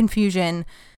there's any confusion,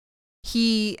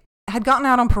 he had gotten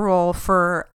out on parole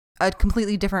for a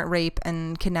completely different rape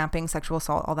and kidnapping, sexual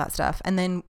assault, all that stuff, and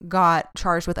then got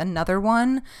charged with another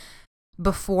one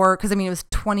before, because I mean it was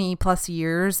 20 plus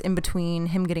years in between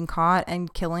him getting caught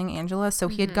and killing Angela, so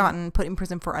he had gotten put in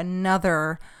prison for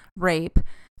another rape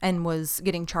and was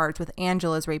getting charged with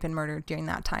Angela's rape and murder during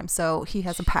that time. So he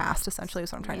has a past, essentially,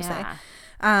 is what I'm trying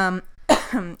to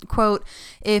say. Quote,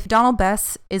 if Donald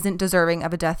Bess isn't deserving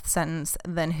of a death sentence,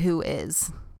 then who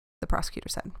is? The prosecutor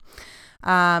said.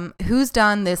 Who's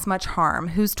done this much harm?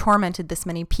 Who's tormented this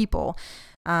many people?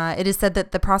 It is said that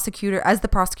as the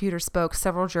prosecutor spoke,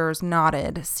 several jurors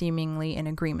nodded, seemingly in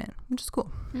agreement, which is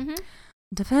cool.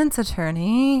 Defense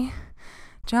attorney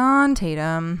John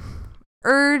Tatum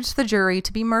urged the jury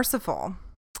to be merciful.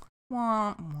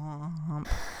 Womp womp.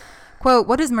 Quote,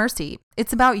 what is mercy?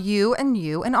 It's about you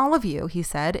and all of you, he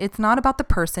said. It's not about the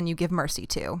person you give mercy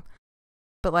to.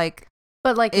 But like,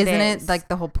 isn't it like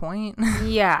the whole point?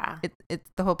 Yeah.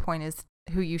 It's the whole point is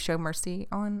who you show mercy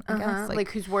on, I guess.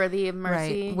 Like who's worthy of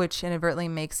mercy. Right, which inadvertently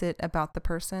makes it about the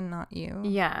person, not you.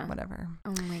 Yeah. Whatever.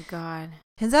 Oh my God.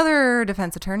 His other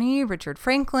defense attorney, Richard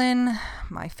Franklin,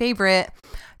 my favorite,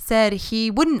 said he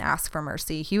wouldn't ask for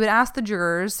mercy. He would ask the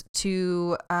jurors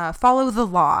to follow the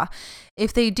law.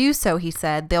 If they do so, he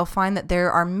said, they'll find that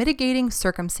there are mitigating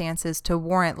circumstances to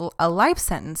warrant a life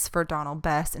sentence for Donald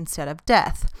Best instead of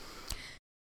death.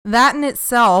 That in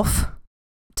itself,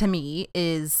 to me,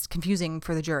 is confusing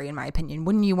for the jury, in my opinion.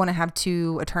 Wouldn't you want to have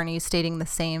two attorneys stating the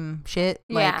same shit?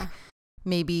 Yeah.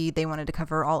 Maybe they wanted to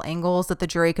cover all angles, that the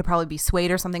jury could probably be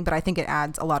swayed or something, but I think it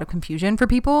adds a lot of confusion for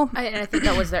people. And I think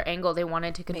that was their angle. They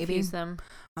wanted to confuse them.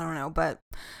 I don't know, but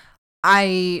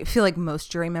I feel like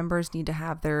most jury members need to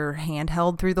have their hand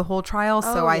held through the whole trial.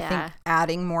 So I think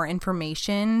adding more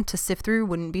information to sift through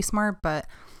wouldn't be smart, but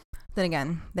then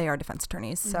again, they are defense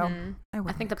attorneys. So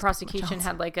I think the prosecution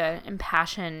had like a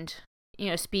impassioned,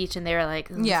 speech, and they were like,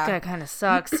 this guy kind of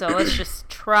sucks, so let's just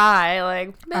try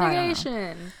like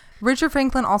mitigation. Richard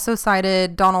Franklin also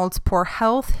cited Donald's poor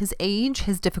health, his age,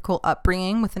 his difficult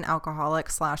upbringing with an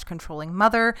alcoholic/controlling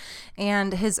mother,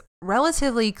 and his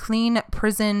relatively clean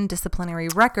prison disciplinary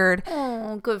record.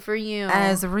 Oh, good for you.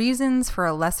 As reasons for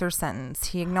a lesser sentence.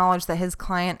 He acknowledged that his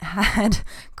client had,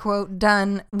 quote,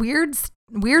 done weird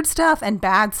stuff and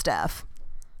bad stuff.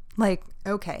 Like,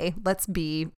 okay, let's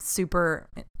be super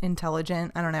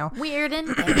intelligent. I don't know. Weird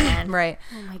and bad. Right.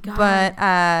 Oh my God.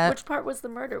 But which part was the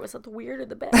murder? Was it the weird or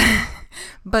the bad?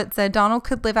 But said Donald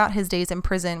could live out his days in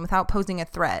prison without posing a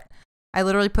threat. I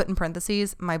literally put in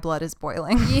parentheses, my blood is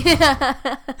boiling. Yeah.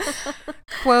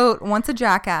 Quote, once a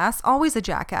jackass, always a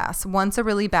jackass. Once a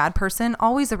really bad person,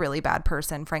 always a really bad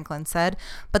person, Franklin said.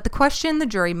 But the question the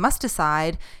jury must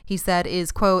decide, he said,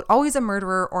 is, quote, always a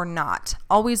murderer or not?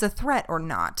 Always a threat or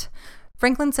not?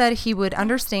 Franklin said he would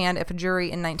understand if a jury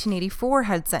in 1984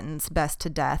 had sentenced Best to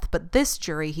death, but this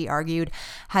jury, he argued,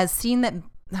 has seen that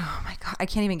oh my God, I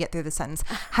can't even get through the sentence,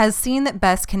 has seen that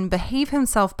Best can behave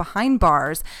himself behind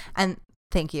bars and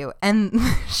thank you. And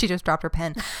she just dropped her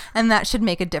pen. And that should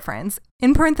make a difference.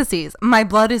 In parentheses, my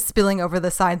blood is spilling over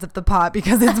the sides of the pot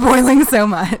because it's boiling so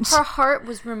much. Her heart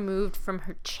was removed from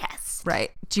her chest.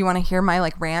 Right. Do you want to hear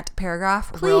my rant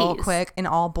paragraph? Please. Real quick in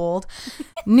all bold?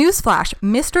 Newsflash,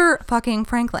 Mr. fucking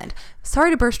Franklin.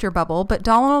 Sorry to burst your bubble, but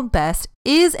Donald Best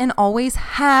is and always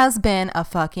has been a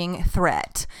fucking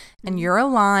threat. And you're a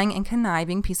lying and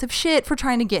conniving piece of shit for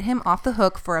trying to get him off the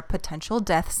hook for a potential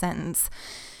death sentence.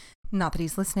 Not that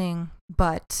he's listening,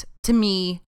 but to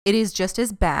me, it is just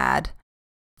as bad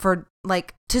for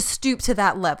like to stoop to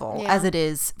that level as it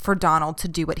is for Donald to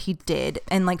do what he did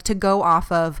and like to go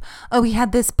off of, oh, he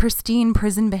had this pristine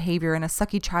prison behavior and a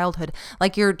sucky childhood.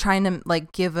 Like you're trying to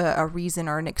like give a reason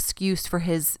or an excuse for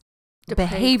his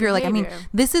behavior. Like, I mean,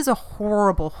 this is a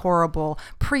horrible,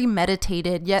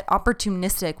 premeditated yet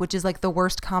opportunistic, which is like the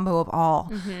worst combo of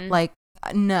all. Like,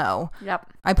 no.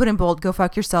 Yep. I put in bold, go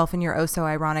fuck yourself in your oh so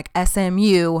ironic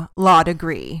SMU law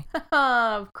degree.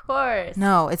 Of course.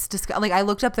 No, it's just like I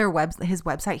looked up his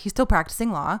website. He's still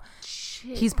practicing law.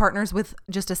 Shit. He's partners with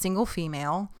just a single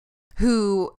female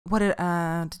who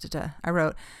I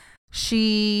wrote,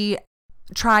 she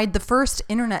tried the first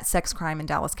internet sex crime in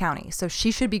Dallas County. So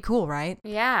she should be cool, right?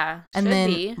 Yeah. And should then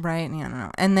be. Right, yeah, no.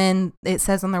 And then it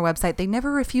says on their website they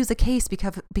never refuse a case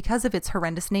because of its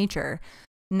horrendous nature.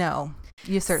 No,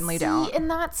 you certainly don't. And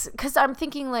that's because I'm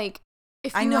thinking like,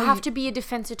 if you have to be a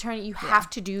defense attorney, you have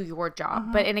to do your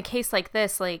job. But in a case like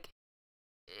this, like,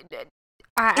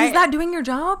 is that doing your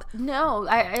job? No,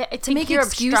 I to think make you're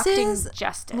excuses, obstructing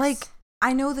justice. Like,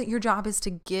 I know that your job is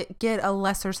to get a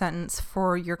lesser sentence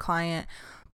for your client,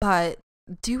 but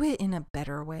do it in a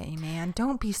better way, man.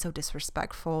 Don't be so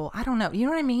disrespectful. I don't know. You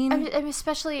know what I mean? I mean,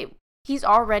 especially he's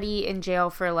already in jail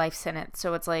for a life sentence,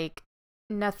 so it's like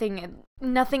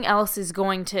nothing else is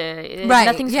going to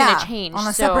nothing's going to change on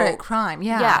a separate crime.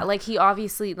 Yeah, like he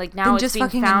obviously like now it's being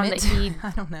found that he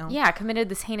I don't know committed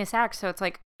this heinous act. So it's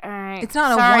like, all right, it's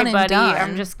not sorry, a one buddy, and done.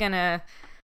 I'm just gonna.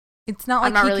 It's not like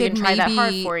I'm not he really could gonna try maybe,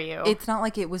 that hard for you. It's not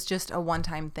like it was just a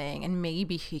one-time thing, and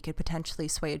maybe he could potentially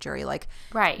sway a jury. Like,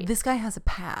 right, this guy has a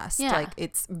past. Yeah. Like,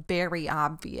 it's very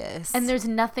obvious. And there's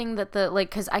nothing that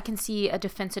because I can see a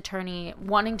defense attorney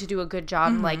wanting to do a good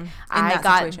job. Like, I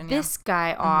got this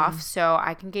guy off, so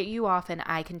I can get you off, and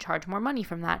I can charge more money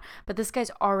from that. But this guy's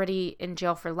already in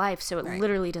jail for life, so it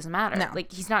literally doesn't matter. No.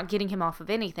 Like, he's not getting him off of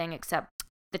anything except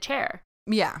the chair.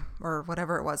 Yeah, or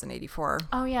whatever it was in 84.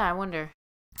 Oh yeah, I wonder.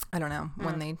 I don't know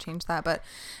when they changed that, but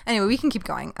anyway, we can keep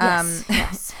going.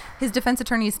 Yes. His defense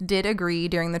attorneys did agree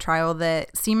during the trial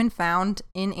that semen found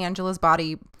in Angela's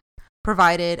body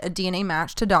provided a DNA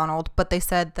match to Donald, but they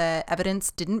said that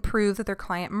evidence didn't prove that their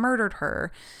client murdered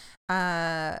her.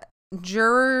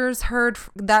 Jurors heard,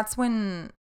 that's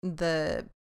when the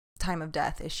time of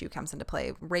death issue comes into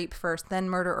play. Rape first, then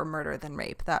murder, or murder, then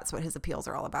rape. That's what his appeals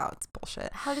are all about. It's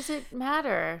bullshit. How does it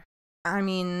matter? I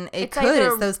mean, it's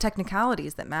those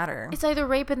technicalities that matter. It's either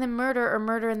rape and then murder, or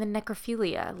murder and then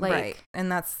necrophilia. Like, right.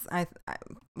 And that's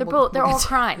they're all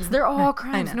crimes. They're all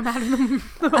crimes, no matter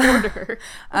the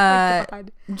order.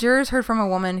 Jurors heard from a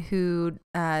woman who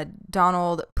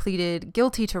Donald pleaded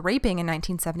guilty to raping in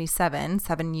 1977,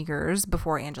 7 years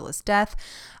before Angela's death.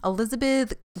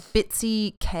 Elizabeth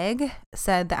Bitsy Kegg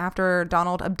said that after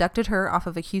Donald abducted her off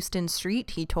of a Houston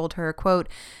street, he told her, quote,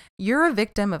 "You're a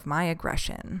victim of my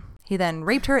aggression." He then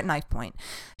raped her at knife point.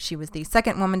 She was the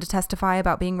second woman to testify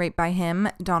about being raped by him.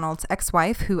 Donald's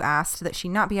ex-wife, who asked that she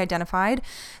not be identified,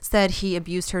 said he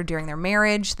abused her during their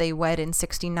marriage. They wed in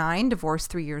 1969, divorced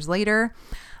 3 years later.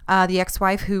 The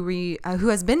ex-wife, who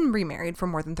has been remarried for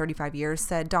more than 35 years,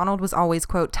 said Donald was always,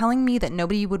 quote, "telling me that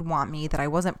nobody would want me, that I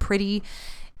wasn't pretty.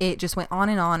 It just went on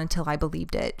and on until I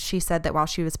believed it." She said that while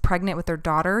she was pregnant with their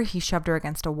daughter, he shoved her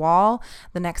against a wall.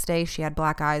 The next day, she had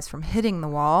black eyes from hitting the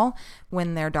wall.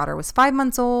 When their daughter was 5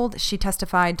 months old, she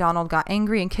testified Donald got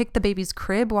angry and kicked the baby's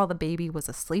crib while the baby was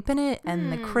asleep in it,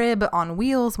 and the crib on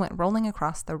wheels went rolling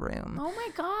across the room. Oh my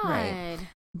God. Right.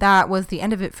 That was the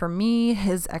end of it for me.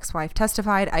 His ex-wife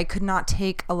testified, "I could not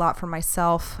take a lot for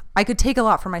myself. I could take a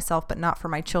lot for myself, but not for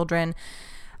my children."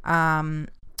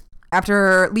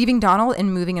 After leaving Donald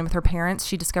and moving in with her parents,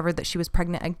 she discovered that she was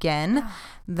pregnant again.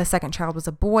 The second child was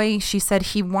a boy. She said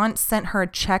he once sent her a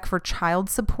check for child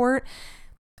support.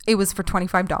 It was for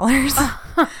 $25.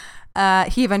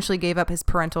 He eventually gave up his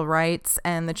parental rights,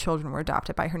 and the children were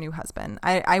adopted by her new husband.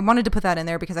 I wanted to put that in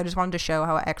there because I just wanted to show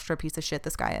how extra piece of shit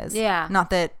this guy is. Yeah. Not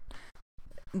that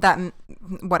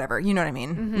whatever, you know what I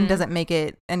mean? Mm-hmm. It doesn't make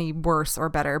it any worse or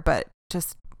better, but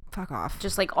just fuck off.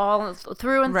 Just like all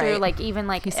through and through, like even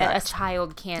like a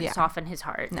child can't soften his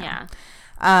heart. No. Yeah.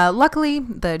 Luckily,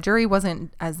 the jury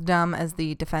wasn't as dumb as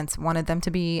the defense wanted them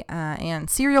to be, and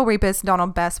serial rapist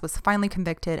Donald Bess was finally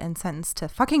convicted and sentenced to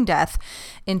fucking death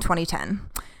in 2010.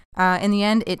 In the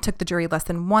end, it took the jury less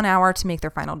than 1 hour to make their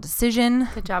final decision.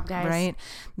 Good job, guys. Right?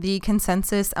 The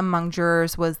consensus among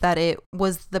jurors was that it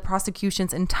was the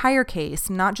prosecution's entire case,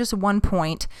 not just one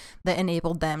point, that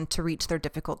enabled them to reach their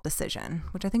difficult decision,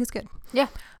 which I think is good. Yeah.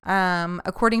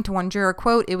 According to one juror,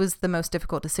 quote, "It was the most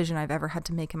difficult decision I've ever had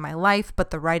to make in my life,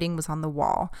 but the writing was on the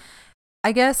wall."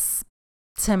 I guess,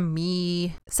 to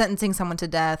me, sentencing someone to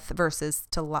death versus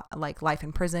to like life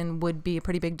in prison would be a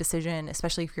pretty big decision,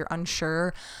 especially if you're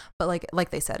unsure. But like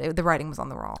they said, the writing was on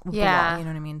the wall. Yeah. You know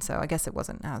what I mean? So I guess it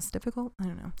wasn't as difficult. I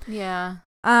don't know. Yeah.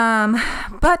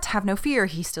 But have no fear.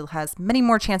 He still has many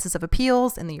more chances of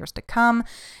appeals in the years to come,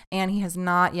 and he has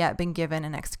not yet been given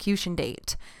an execution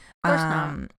date. Of course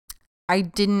not. I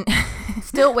didn't.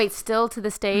 Still to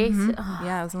this day. Mm-hmm. Oh,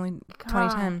 yeah, it was only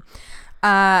 2010.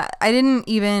 I didn't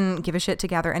even give a shit to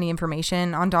gather any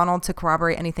information on Donald to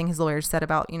corroborate anything his lawyers said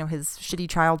about, his shitty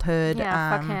childhood.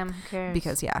 Yeah, fuck him. Who cares?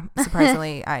 Because,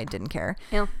 surprisingly, I didn't care.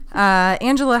 Ew.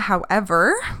 Angela,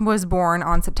 however, was born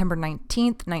on September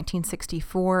 19th,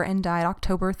 1964, and died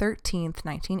October 13th,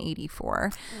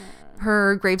 1984.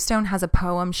 Her gravestone has a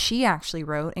poem she actually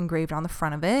wrote engraved on the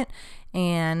front of it.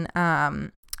 And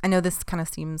I know this kind of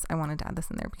seems, I wanted to add this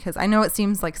in there because I know it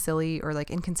seems like silly or like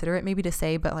inconsiderate maybe to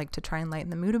say, but like to try and lighten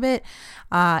the mood a bit.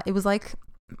 It was like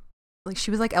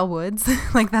she was like Elle Woods.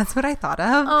 Like that's what I thought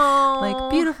of. Oh. Like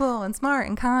beautiful and smart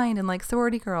and kind and like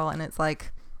sorority girl. And it's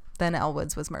like, then Elle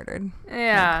Woods was murdered.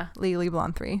 Yeah. Like, Legally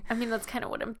Blonde 3. I mean, that's kind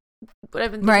of what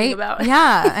I've been thinking about.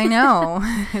 Yeah, I know.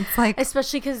 It's like.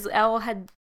 Especially because Elle had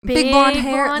big blonde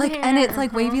hair, and it's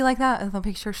like wavy like that. In the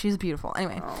picture, she's beautiful.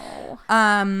 Anyway,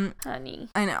 honey,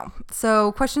 I know.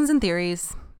 So, questions and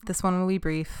theories. This one will be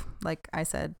brief. Like I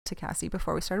said to Cassie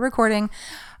before we started recording,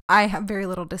 I have very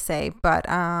little to say, but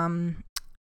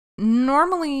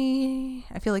normally,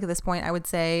 I feel like at this point, I would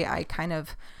say I kind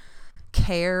of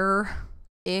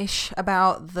care-ish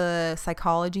about the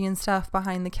psychology and stuff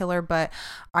behind the killer, but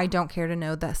I don't care to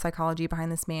know the psychology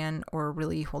behind this man or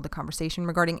really hold a conversation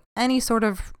regarding any sort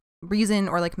of reason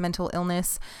or like mental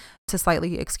illness to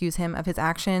slightly excuse him of his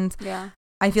actions. Yeah.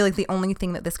 I feel like the only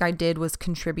thing that this guy did was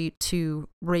contribute to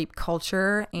rape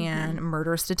culture and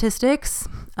murder statistics.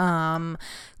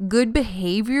 Good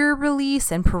behavior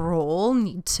release and parole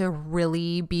need to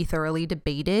really be thoroughly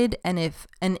debated. And if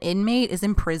an inmate is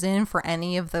in prison for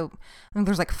any of I think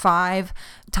there's like 5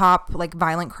 top like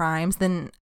violent crimes, then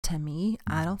to me,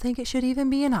 I don't think it should even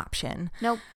be an option.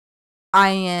 Nope. I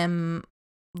am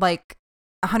like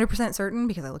 100% certain,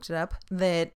 because I looked it up,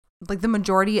 that like the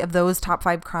majority of those top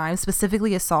 5 crimes,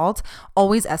 specifically assault,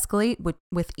 always escalate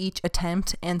with each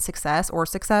attempt and success.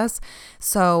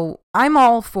 So I'm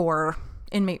all for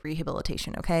inmate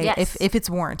rehabilitation, okay? Yes. If it's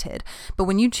warranted. But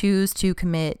when you choose to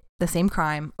commit the same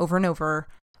crime over and over,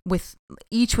 with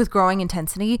growing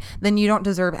intensity, then you don't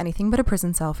deserve anything but a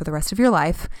prison cell for the rest of your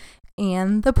life.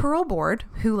 And the parole board,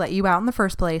 who let you out in the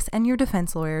first place, and your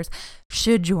defense lawyers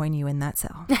should join you in that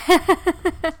cell.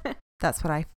 That's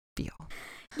what I feel.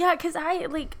 Yeah, because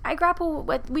I grapple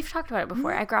with, we've talked about it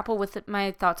before, I grapple with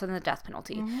my thoughts on the death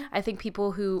penalty. I think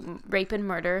people who rape and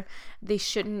murder, they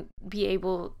shouldn't be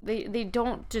able, they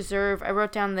don't deserve, I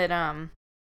wrote down that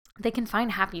they can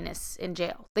find happiness in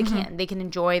jail. They can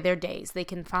enjoy their days. They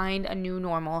can find a new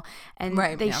normal, and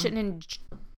they shouldn't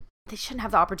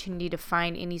have the opportunity to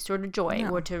find any sort of joy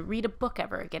or to read a book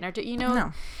ever again, or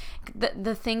to,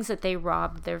 the things that they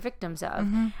robbed their victims of.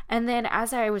 And then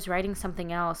as I was writing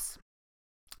something else,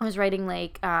 I was writing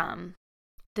like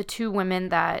the 2 women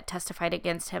that testified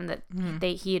against him that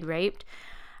he had raped.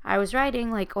 I was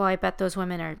writing like, oh, I bet those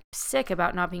women are sick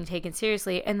about not being taken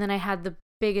seriously. And then I had the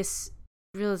biggest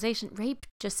realization: rape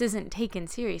just isn't taken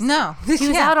seriously. No. He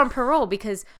was out on parole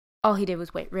because all he did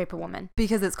was rape a woman.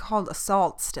 Because it's called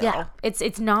assault still. Yeah,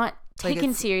 it's not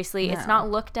taken seriously. No. It's not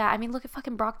looked at. I mean, look at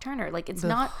fucking Brock Turner. Like, it's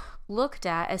not looked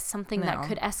at as something that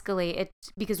could escalate. It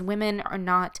because women are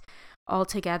not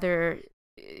altogether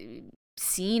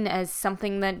seen as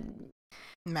something that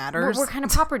matters. We're kind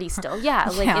of property still. Yeah,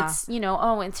 like it's,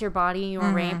 it's your body, you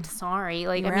were raped, sorry.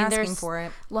 Like, You're there's for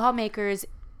it. lawmakers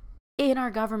in our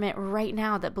government right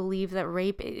now that believe that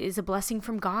rape is a blessing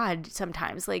from God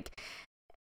sometimes. Like,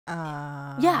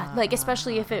 like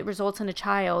especially if it results in a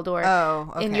child or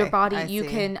in your body, you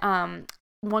can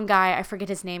one guy, I forget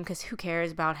his name because who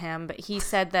cares about him, but he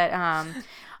said that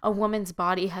a woman's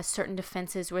body has certain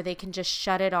defenses where they can just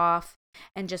shut it off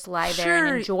and just lie there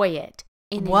and enjoy it.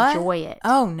 Enjoy it.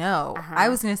 Oh, no. I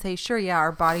was going to say, sure, yeah,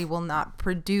 our body will not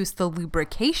produce the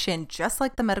lubrication, just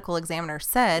like the medical examiner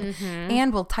said,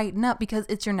 and will tighten up because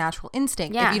it's your natural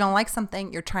instinct. If you don't like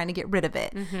something, you're trying to get rid of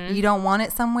it. You don't want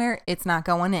it somewhere, it's not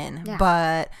going in.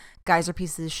 But guys are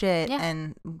pieces of shit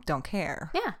and don't care.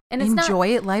 Yeah. And it's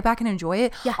enjoy it, lie back and enjoy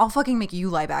it. Yeah. I'll fucking make you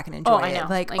lie back and enjoy it. I know.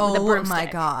 Like oh my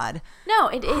God. No,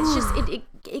 it's just,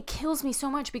 it kills me so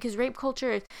much because rape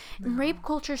culture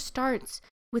starts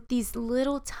with these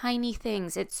little tiny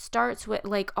things. It starts with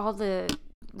like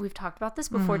we've talked about this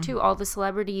before too, all the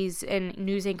celebrities and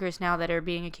news anchors now that are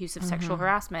being accused of sexual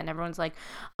harassment, and everyone's like,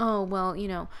 oh, well,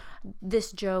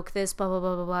 this joke, this blah, blah,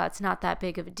 blah, blah, blah, it's not that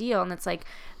big of a deal. And it's like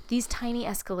these tiny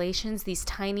escalations, these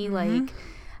tiny like,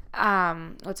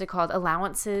 what's it called?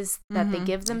 Allowances that they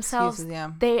give themselves,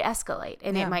 they escalate.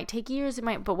 And it might take years,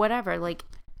 but whatever. Like,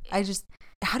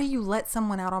 how do you let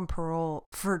someone out on parole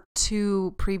for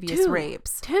 2 previous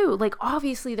rapes? 2. Like,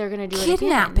 obviously they're going to do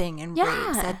kidnapping it again. And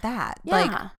rapes at that. Yeah.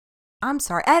 Like, I'm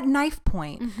sorry. At knife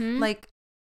point. Like,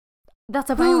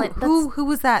 that's a violent... Who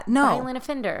was that? No. Violent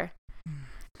offender.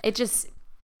 It just...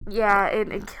 Yeah,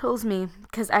 it kills me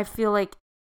because I feel like...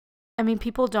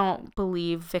 people don't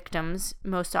believe victims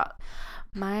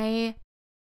my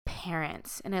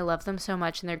parents, and I love them so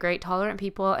much, and they're great, tolerant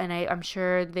people, and I'm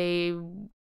sure they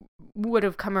would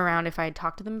have come around if I had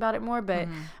talked to them about it more, but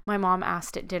my mom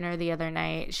asked at dinner the other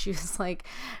night, she was like,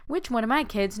 which one of my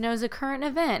kids knows a current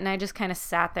event? And I just kind of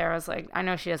sat there. I was like, I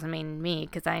know she doesn't mean me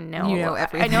because I know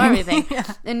everything. I know everything.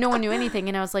 And no one knew anything.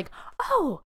 And I was like,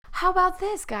 oh, how about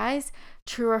this, guys?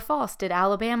 True or false? Did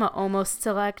Alabama almost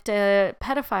select a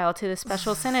pedophile to the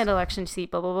special Senate election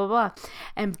seat? Blah, blah, blah, blah.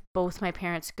 And both my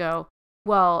parents go,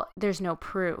 well, there's no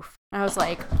proof. And I was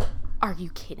like, are you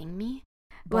kidding me?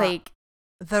 Wow. Like,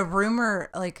 the rumor,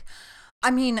 like,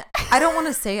 I don't want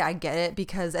to say I get it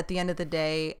because at the end of the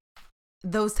day,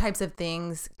 those types of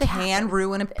things can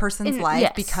ruin a person's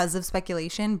life because of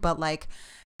speculation, but like,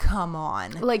 come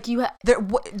on. Like,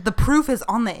 the proof is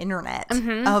on the internet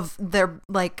of their,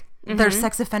 like, their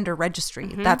sex offender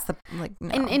registry. That's the, like, no.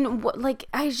 And like,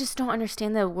 I just don't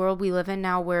understand the world we live in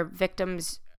now where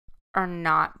victims are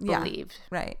not believed.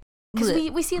 Right. Because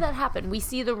we see that happen. We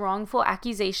see the wrongful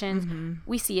accusations.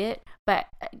 We see it, but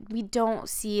we don't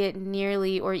see it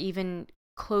nearly or even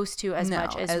close to as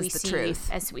much as we see truth.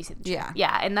 As we see the truth.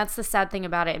 Yeah, and that's the sad thing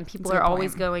about it. And people are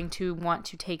always going to want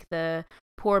to take the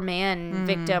poor man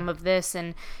victim of this,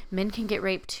 and men can get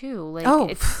raped too.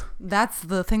 Like, that's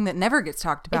the thing that never gets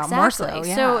talked about. Exactly. More so.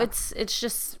 Yeah. So it's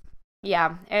just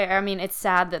it's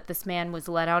sad that this man was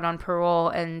let out on parole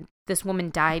and this woman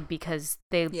died because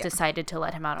they decided to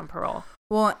let him out on parole.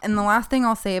 Well, and the last thing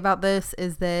I'll say about this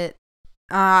is that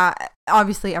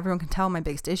Obviously, everyone can tell my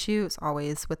biggest issue is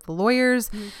always with the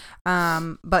lawyers.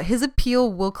 But his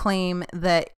appeal will claim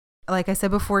that, like I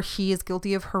said before, he is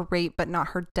guilty of her rape, but not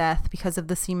her death because of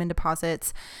the semen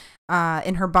deposits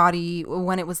in her body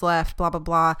when it was left, blah, blah,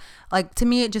 blah. Like, to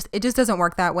me, it just doesn't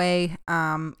work that way.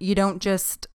 You don't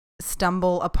just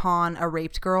stumble upon a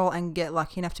raped girl and get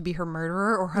lucky enough to be her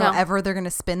murderer, or however they're going to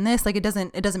spin this. Like, it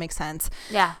doesn't make sense.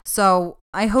 Yeah. So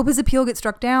I hope his appeal gets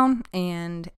struck down,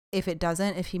 and if it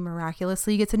doesn't, if he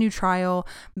miraculously gets a new trial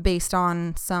based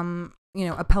on some,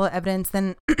 appellate evidence,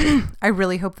 then I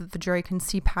really hope that the jury can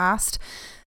see past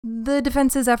the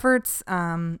defense's efforts.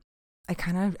 I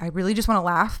really just want to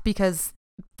laugh because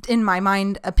in my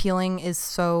mind, appealing is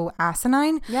so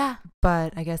asinine. Yeah.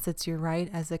 But I guess it's your right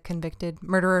as a convicted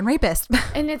murderer and rapist.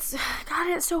 And it's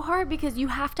so hard because you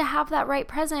have to have that right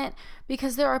present,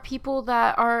 because there are people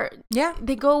that are,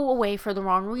 they go away for the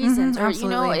wrong reasons, or,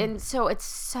 absolutely. And so it's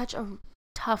such a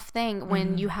tough thing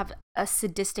when you have a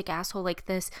sadistic asshole like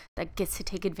this that gets to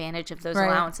take advantage of those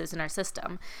allowances in our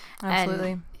system.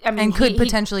 Absolutely. And, I mean, and could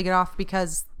potentially get off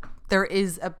because there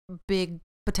is a big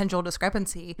potential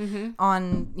discrepancy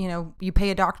on, you pay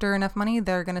a doctor enough money,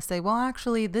 they're going to say, well,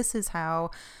 actually, this is how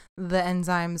the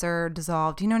enzymes are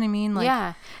dissolved. You know what I mean? Like,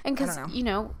 yeah. And because,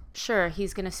 sure,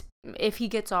 he's going to, if he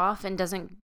gets off and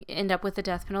doesn't end up with the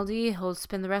death penalty, he'll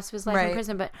spend the rest of his life in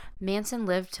prison. But Manson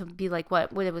lived to be like,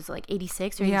 what it was, like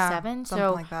 86 or 87?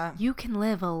 So like that. You can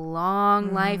live a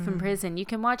long life in prison. You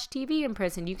can watch TV in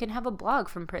prison. You can have a blog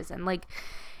from prison. Like,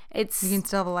 you can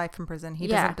still have a life from prison. He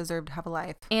doesn't deserve to have a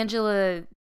life. Angela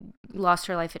lost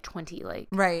her life at 20. Like,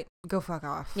 right. Go fuck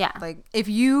off. Yeah. Like, if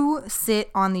you sit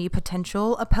on the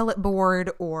potential appellate board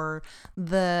or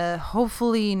the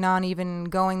hopefully not even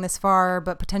going this far,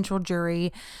 but potential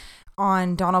jury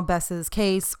on Donald Bess's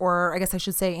case, or I guess I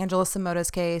should say Angela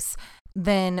Samota's case,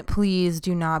 then please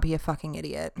do not be a fucking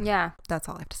idiot. Yeah. That's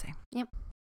all I have to say. Yep.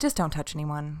 Just don't touch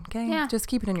anyone, okay? Yeah. Just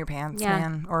keep it in your pants,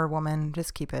 man or woman.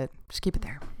 Just keep it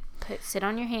there. Sit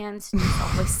on your hands. Just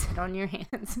always sit on your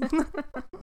hands.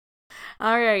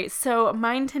 All right. So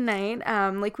mine tonight,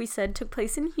 like we said, took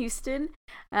place in Houston.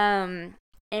 And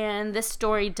this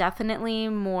story definitely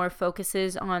more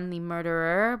focuses on the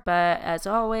murderer. But as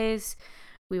always,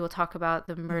 we will talk about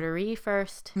the murderee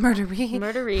first.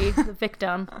 Murderee, the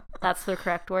victim. That's the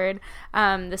correct word.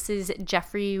 This is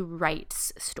Jeffrey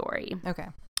Wright's story. Okay.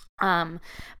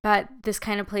 But this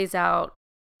kind of plays out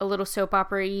a little soap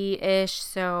opera-ish,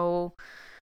 so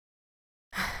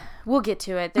we'll get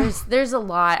to it. There's a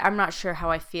lot. I'm not sure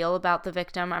how I feel about the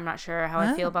victim. I'm not sure how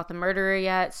I feel about the murderer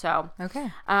yet. So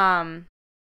okay.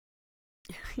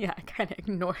 Yeah, I kind of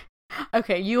ignore.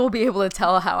 Okay, you will be able to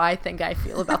tell how I think I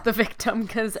feel about the victim,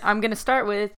 because I'm gonna start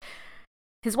with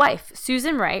his wife.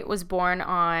 Susan Wright was born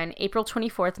on April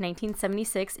 24th,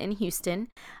 1976 in Houston.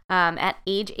 At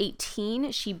age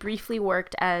 18, she briefly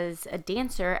worked as a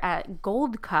dancer at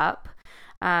Gold Cup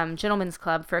Gentlemen's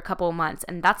Club for a couple of months.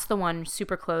 And that's the one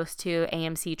super close to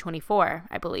AMC 24,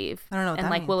 I believe. I don't know what and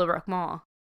that like means. Willowbrook Mall.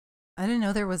 I didn't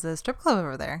know there was a strip club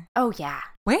over there. Oh, yeah.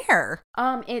 Where?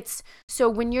 It's so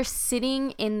when you're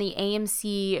sitting in the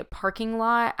AMC parking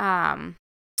lot, on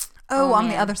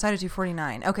the other side of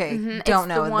 249. Okay, don't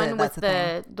know. It's the one that's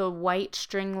with the white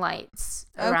string lights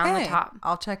around the top.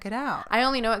 I'll check it out. I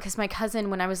only know it because my cousin,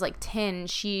 when I was like 10,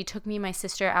 she took me and my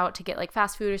sister out to get like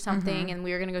fast food or something, and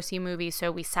we were gonna go see a movie.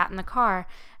 So we sat in the car,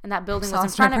 and that building was in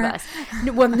front of us.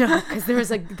 Well, no, because there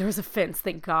was a fence.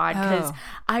 Thank God, because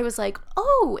I was like,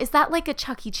 oh, is that like a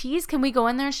Chuck E. Cheese? Can we go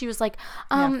in there? She was like,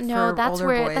 no, that's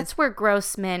where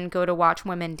gross men go to watch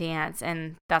women dance,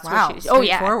 and that's where she was. Oh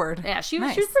yeah, forward. Yeah, she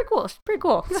nice. was pretty cool. She's pretty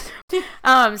cool.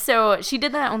 So she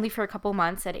did that only for a couple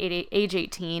months at age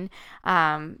 18.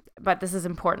 But this is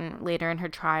important later in her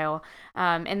trial.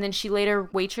 And then she later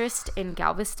waitressed in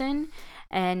Galveston.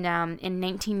 And in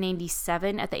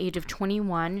 1997, at the age of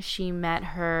 21, she met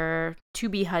her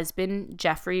to-be husband,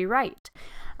 Jeffrey Wright.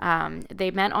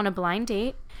 They met on a blind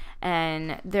date,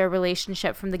 and their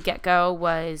relationship from the get-go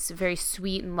was very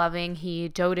sweet and loving. He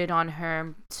doted on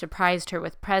her, surprised her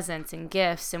with presents and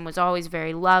gifts, and was always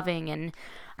very loving and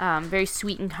very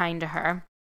sweet and kind to her.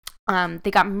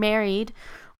 They got married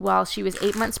while she was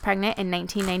 8 months pregnant in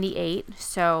 1998.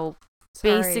 So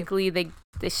basically, they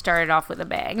started off with a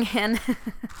bang. And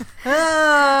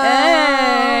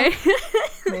hey!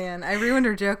 Man, I ruined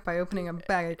her joke by opening a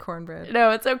bag of cornbread.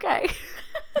 No, it's okay.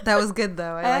 That was good,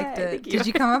 though. I liked it. Did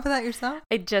you come up with that yourself?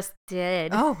 I just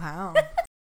did. Oh, wow.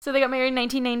 So they got married in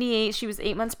 1998. She was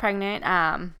 8 months pregnant.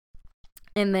 And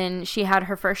then she had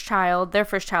their first child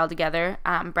together,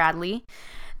 Bradley.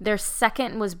 Their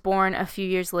second was born a few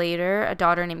years later, a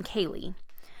daughter named Kaylee.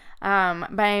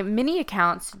 By many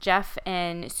accounts, Jeff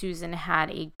and Susan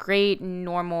had a great,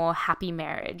 normal, happy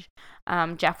marriage.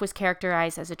 Jeff was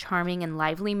characterized as a charming and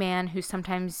lively man who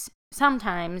sometimes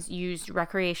used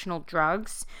recreational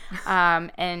drugs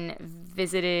and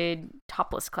visited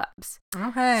topless clubs.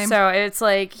 Okay. So it's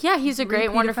like, yeah, he's a great,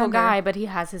 Repeat wonderful offender. guy, but he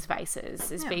has his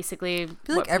vices, is basically I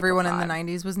feel what like everyone people in the thought.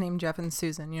 90s was named Jeff and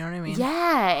Susan. You know what I mean?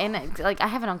 Yeah, and like I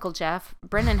have an Uncle Jeff.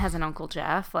 Brendan has an Uncle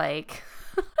Jeff. Like,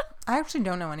 I actually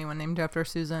don't know anyone named Jeff or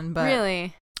Susan, but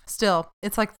really, still,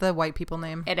 it's like the white people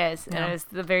name. it is. Yeah. It is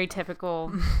the very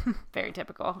typical. Very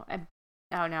typical.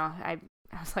 Oh no, I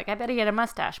was like, I bet he had a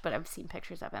mustache, but I've seen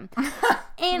pictures of him.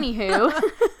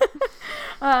 Anywho,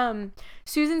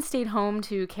 Susan stayed home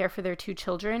to care for their 2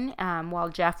 children, while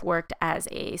Jeff worked as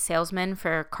a salesman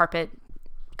for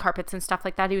carpets and stuff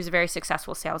like that. He was a very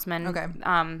successful salesman. Okay.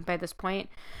 By this point,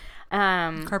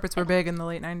 Carpets were big in the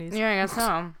late 90s. yeah, I guess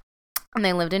so. And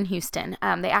they lived in Houston.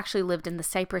 They actually lived in the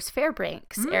Cypress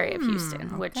Fairbanks area of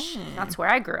Houston, which okay. that's where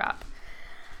I grew up.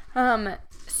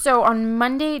 So on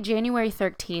Monday, January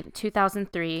 13th,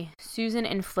 2003, Susan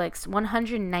inflicts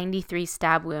 193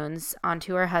 stab wounds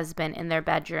onto her husband in their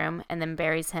bedroom and then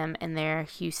buries him in their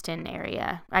Houston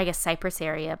area, I guess Cypress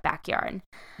area, backyard.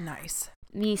 Nice.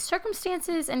 The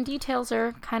circumstances and details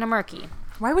are kind of murky.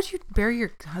 Why would you bury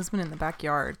your husband in the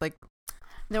backyard? Like,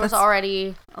 There was That's-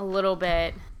 already a little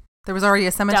bit there was already a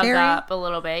dug cemetery? up a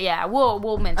little bit. Yeah, we'll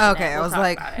mention it. Okay, I We'll was talk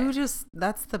like, about who it. just,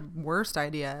 that's the worst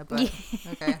idea, but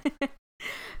okay.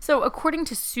 So, according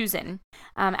to Susan,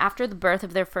 after the birth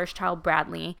of their first child,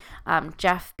 Bradley,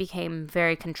 Jeff became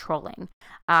very controlling.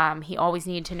 He always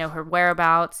needed to know her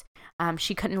whereabouts.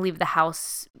 She couldn't leave the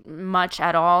house much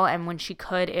at all, and when she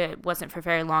could, it wasn't for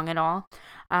very long at all.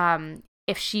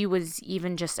 If she was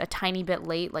even just a tiny bit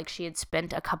late, like she had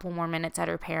spent a couple more minutes at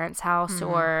her parents' house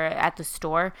or at the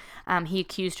store, he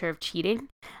accused her of cheating,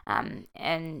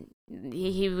 and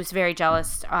he was very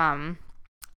jealous.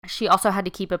 She also had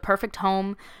to keep a perfect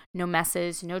home, no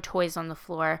messes, no toys on the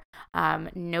floor,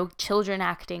 no children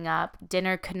acting up.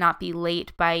 Dinner could not be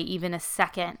late by even a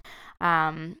second,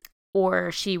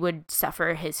 or she would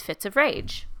suffer his fits of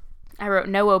rage. I wrote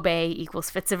no obey equals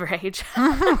fits of rage,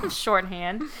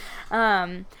 shorthand.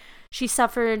 She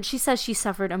says she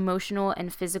suffered emotional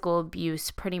and physical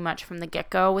abuse pretty much from the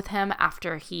get-go with him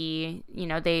after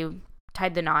they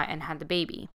tied the knot and had the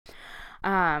baby.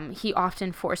 He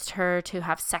often forced her to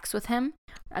have sex with him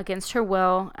against her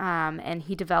will, and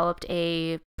he developed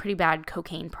a pretty bad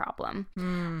cocaine problem.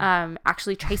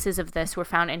 Actually, traces of this were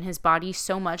found in his body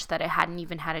so much that it hadn't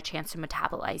even had a chance to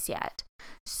metabolize yet.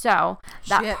 So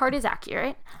that Shit. part is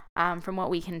accurate, from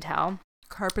what we can tell.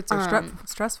 Carpets are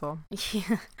stressful.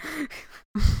 Yeah.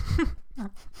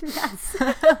 Yes.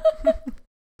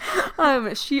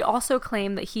 She also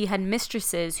claimed that he had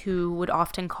mistresses who would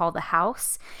often call the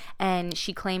house, and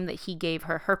she claimed that he gave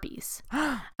her herpes.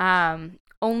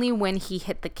 Only when he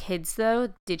hit the kids, though,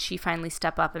 did she finally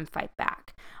step up and fight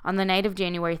back. On the night of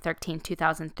January 13th,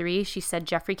 2003, she said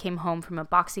Jeffrey came home from a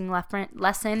boxing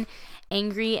lesson,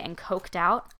 angry and coked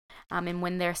out. And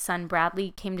when their son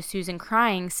Bradley came to Susan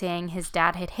crying, saying his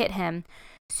dad had hit him,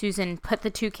 Susan put the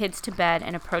 2 kids to bed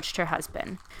and approached her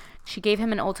husband. She gave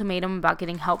him an ultimatum about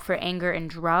getting help for anger and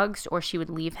drugs, or she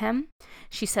would leave him.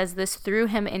 She says this threw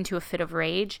him into a fit of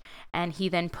rage, and he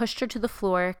then pushed her to the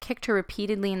floor, kicked her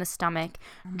repeatedly in the stomach,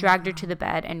 dragged her to the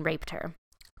bed, and raped her.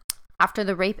 After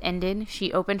the rape ended,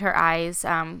 she opened her eyes.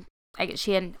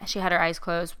 She had her eyes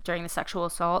closed during the sexual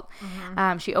assault.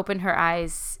 She opened her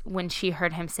eyes when she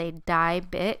heard him say, "Die,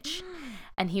 bitch,"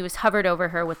 and he was hovered over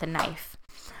her with a knife.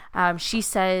 She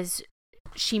says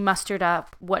she mustered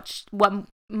up what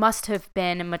must have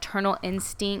been a maternal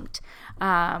instinct,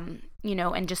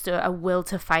 and just a will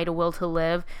to fight, a will to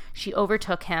live. She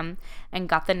overtook him and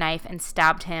got the knife and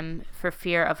stabbed him for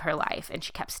fear of her life. And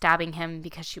she kept stabbing him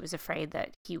because she was afraid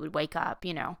that he would wake up,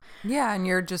 Yeah, and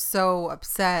you're just so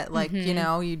upset, like, you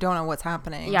don't know what's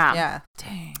happening. Yeah.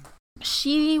 Dang.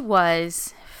 She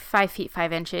was 5 feet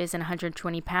 5 inches and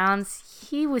 120 pounds.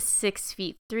 He was 6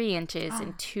 feet 3 inches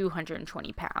and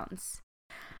 220 pounds.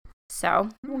 So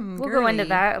we'll go into girly.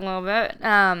 that a little bit.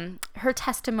 Her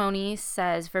testimony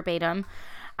says verbatim,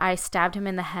 "I stabbed him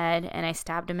in the head, and I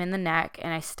stabbed him in the neck,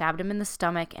 and I stabbed him in the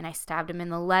stomach, and I stabbed him in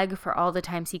the leg for all the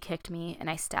times he kicked me, and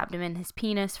I stabbed him in his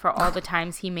penis for all the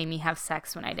times he made me have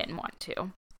sex when I didn't want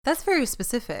to." That's very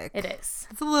specific. It is.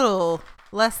 It's a little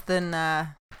less than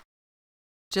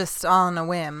just on a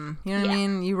whim. You know what I Yeah.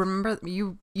 mean? You remember,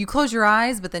 you close your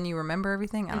eyes, but then you remember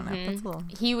everything. I don't know. That's a little.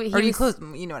 He Or you was, close,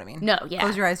 you know what I mean? No, yeah.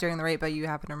 Close your eyes during the rape, but you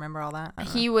happen to remember all that. I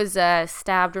don't know. He was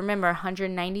stabbed, remember,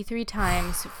 193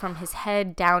 times from his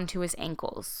head down to his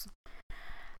ankles.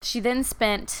 She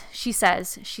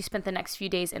says she spent the next few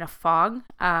days in a fog.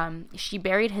 She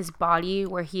buried his body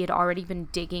where he had already been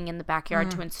digging in the backyard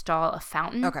to install a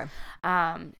fountain. Okay.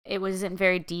 It wasn't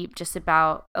very deep, just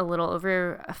about a little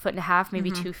over 1.5 feet, maybe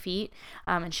 2 feet.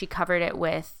 And she covered it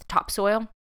with topsoil.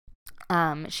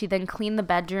 She then cleaned the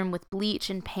bedroom with bleach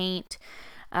and paint,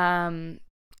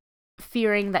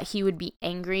 fearing that he would be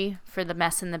angry for the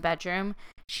mess in the bedroom.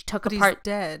 She took apart. He's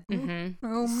dead. Mm-hmm.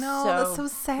 Oh no, that's so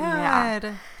sad.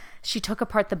 Yeah. She took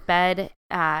apart the bed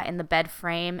and the bed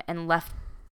frame and left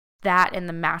that and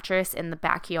the mattress in the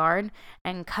backyard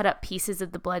and cut up pieces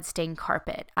of the blood-stained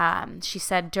carpet. She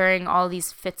said during all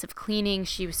these fits of cleaning,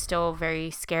 she was still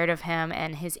very scared of him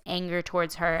and his anger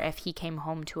towards her if he came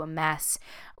home to a mess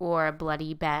or a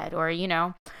bloody bed or, you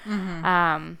know.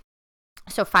 Mm-hmm.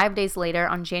 So 5 days later,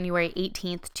 on January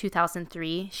 18th,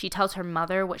 2003, she tells her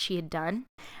mother what she had done.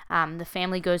 The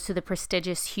family goes to the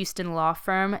prestigious Houston law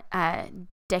firm,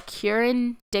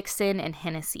 DeCurin, Dixon, and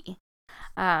Hennessy.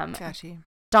 Catchy.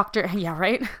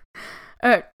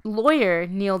 Lawyer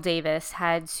Neil Davis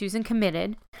had Susan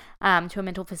committed to a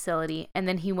mental facility, and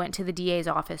then he went to the DA's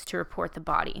office to report the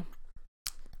body.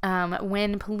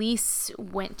 When police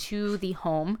went to the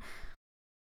home,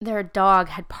 their dog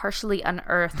had partially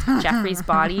unearthed Jeffrey's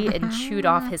body and chewed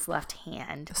off his left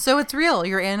hand. So it's real.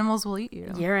 Your animals will eat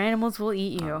you. Your animals will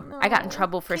eat you. Oh, no. I got in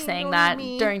trouble for saying that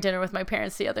during dinner with my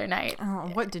parents the other night. Oh,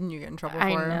 what didn't you get in trouble for?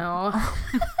 I know.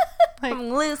 Like,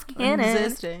 I'm loose cannon.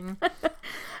 Resisting.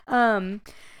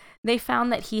 They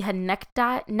found that he had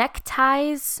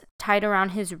neckties tied around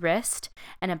his wrist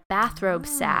and a bathrobe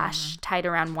sash tied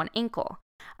around one ankle.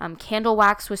 Candle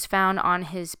wax was found on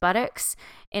his buttocks,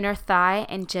 inner thigh,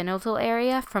 and genital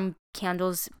area from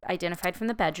candles identified from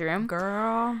the bedroom.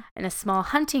 Girl. And a small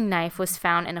hunting knife was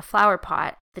found in a flower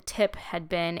pot. The tip had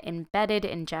been embedded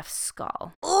in Jeff's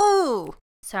skull. Ooh.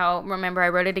 So remember, I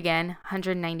wrote it again,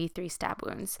 193 stab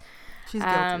wounds. She's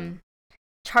guilty.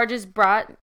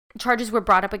 Charges were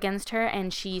brought up against her,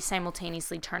 and she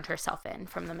simultaneously turned herself in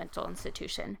from the mental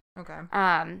institution. Okay.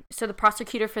 So the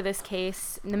prosecutor for this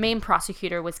case, the main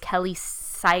prosecutor, was Kelly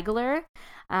Seigler.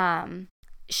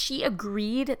 She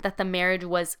agreed that the marriage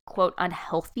was, quote,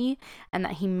 unhealthy and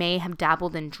that he may have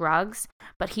dabbled in drugs,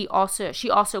 but she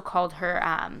also called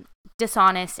her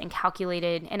dishonest and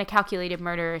a calculated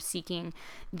murderer seeking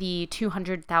the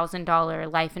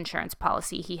 $200,000 life insurance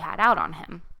policy he had out on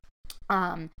him.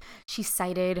 She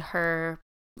cited her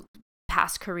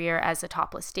past career as a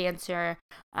topless dancer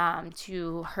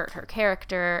to hurt her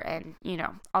character and, you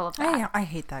know, all of that. I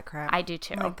hate that crap. I do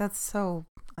too. Like, that's so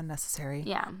unnecessary.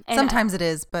 Yeah. And sometimes it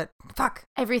is, but fuck.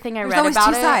 Everything I There's read always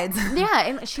about two it. sides. Yeah,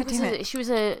 and she was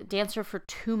a dancer for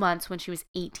 2 months when she was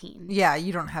 18. Yeah,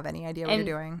 you don't have any idea what you're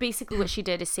doing. Basically what she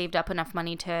did is saved up enough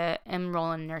money to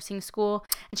enroll in nursing school,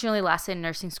 and she only lasted in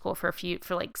nursing school for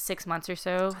like 6 months or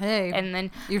so. Hey, and then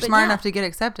you're smart enough to get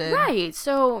accepted. Right.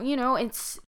 So, you know,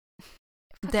 it's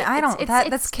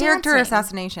that's character dancing.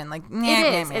 Assassination. Like,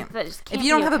 it is. If you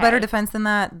don't have a better defense than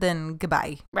that, then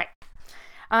goodbye. Right.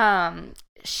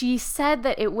 She said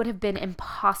that it would have been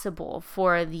impossible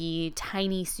for the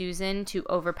tiny Susan to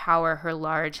overpower her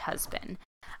large husband.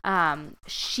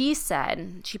 She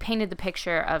said she painted the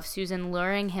picture of Susan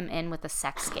luring him in with a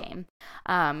sex game,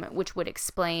 which would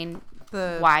explain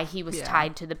why he was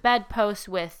tied to the bedpost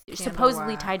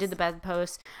supposedly tied to the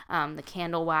bedpost, the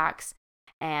candle wax,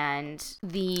 and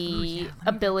the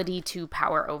ability to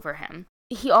power over him.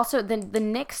 He also the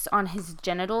nicks on his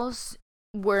genitals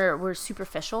were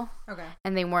superficial. Okay.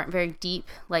 And they weren't very deep,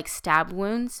 like stab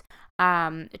wounds,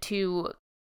 to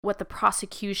what the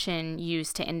prosecution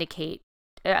used to indicate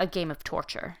a game of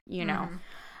torture, you know.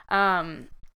 Mm-hmm.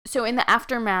 So in the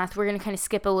aftermath, we're going to kind of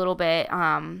skip a little bit,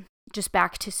 just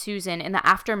back to Susan. In the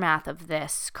aftermath of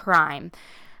this crime,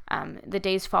 the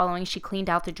days following, she cleaned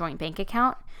out the joint bank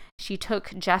account. She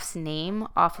took Jeff's name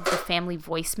off of the family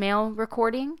voicemail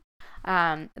recording.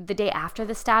 The day after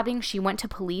the stabbing, she went to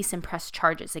police and pressed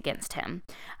charges against him.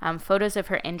 Photos of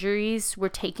her injuries were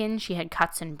taken. She had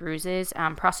cuts and bruises.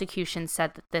 Prosecution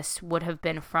said that this would have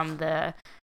been from the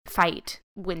fight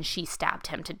when she stabbed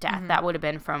him to death. Mm-hmm. That would have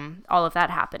been from all of that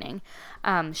happening.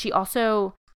 She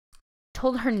also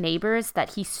told her neighbors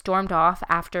that he stormed off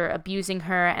after abusing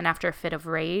her and after a fit of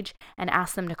rage, and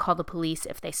asked them to call the police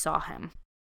if they saw him.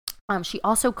 She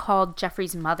also called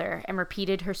Jeffrey's mother and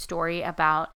repeated her story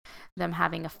about them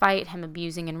having a fight, him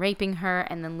abusing and raping her,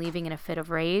 and then leaving in a fit of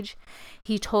rage.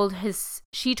 She told his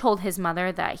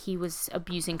mother that he was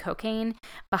abusing cocaine,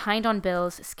 behind on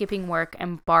bills, skipping work,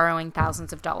 and borrowing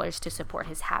thousands of dollars to support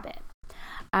his habit.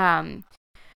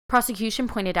 Prosecution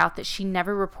pointed out that she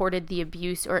never reported the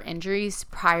abuse or injuries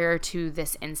prior to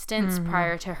this instance,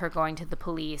 prior to her going to the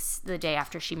police the day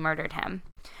after she murdered him.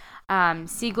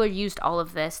 Siegler used all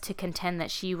of this to contend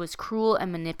that she was cruel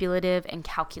and manipulative and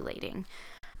calculating.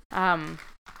 Flipping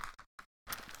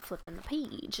the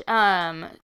page.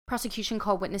 Prosecution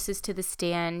called witnesses to the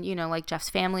stand, like Jeff's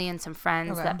family and some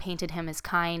friends that painted him as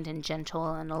kind and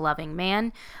gentle and a loving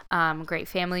man, great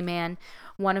family man.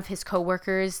 One of his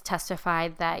coworkers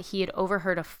testified that he had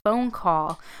overheard a phone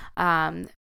call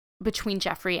between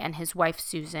Jeffrey and his wife,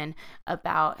 Susan,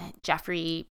 about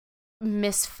Jeffrey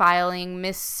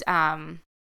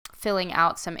filling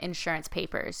out some insurance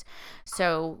papers.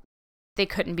 So they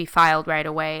couldn't be filed right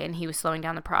away, and he was slowing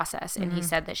down the process. And he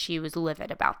said that she was livid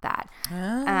about that.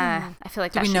 I feel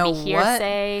like that should be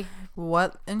hearsay.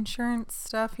 What insurance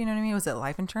stuff? You know what I mean? Was it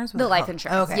life insurance? The life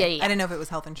insurance. Okay. Yeah. I didn't know if it was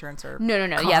health insurance or no.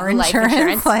 car Yeah, the life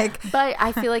insurance. But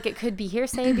I feel like it could be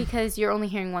hearsay because you're only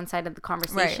hearing one side of the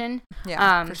conversation. Right.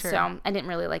 Yeah, for sure. So I didn't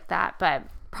really like that. But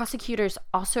prosecutors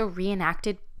also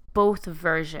reenacted both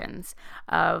versions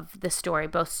of the story,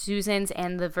 both Susan's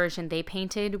and the version they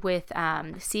painted, with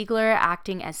Siegler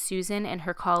acting as Susan and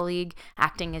her colleague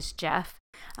acting as Jeff.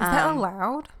 Is that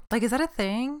allowed? Like, is that a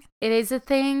thing? It is a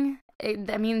thing.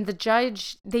 The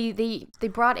judge, they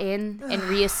brought in and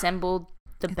reassembled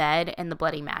the bed and the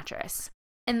bloody mattress.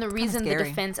 And the reason the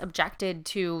defense objected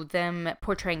to them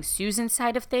portraying Susan's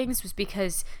side of things was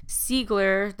because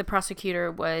Siegler, the prosecutor,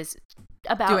 was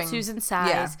about Susan's size.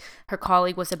 Yeah. Her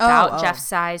colleague was about Jeff's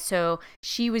size. So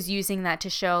she was using that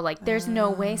to show, like, there's no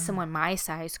way someone my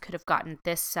size could have gotten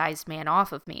this sized man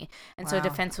off of me. And so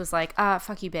defense was like,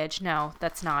 fuck you, bitch. No,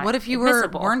 that's not What if you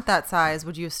weren't that size?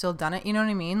 Would you have still done it? You know what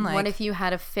I mean? Like, what if you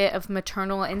had a fit of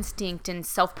maternal instinct and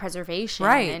self-preservation?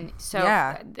 Right. And so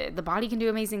the body can do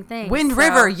amazing things. Wind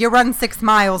River, you run 6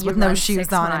 miles with no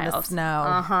shoes on in the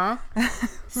snow.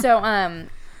 So,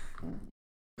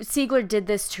 Siegler did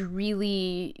this to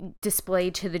really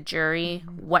display to the jury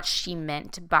what she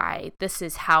meant by this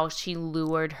is how she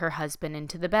lured her husband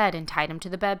into the bed and tied him to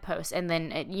the bedpost. And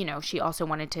then, she also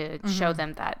wanted to show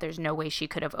them that there's no way she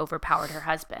could have overpowered her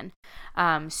husband.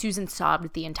 Susan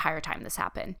sobbed the entire time this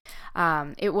happened.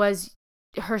 It was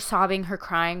her sobbing, her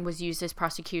crying was used as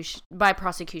prosecution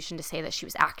to say that she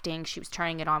was acting. She was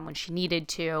turning it on when she needed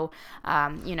to.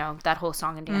 That whole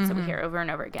song and dance that we hear over and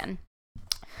over again.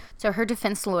 So her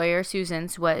defense lawyer,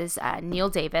 Susan's, was Neil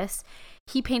Davis.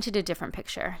 He painted a different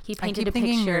picture. He painted a picture.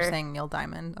 You're saying Neil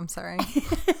Diamond. I'm sorry.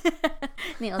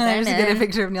 Neil Diamond. I just get a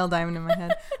picture of Neil Diamond in my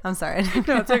head. I'm sorry.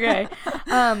 No, it's okay.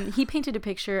 He painted a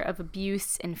picture of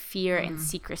abuse and fear and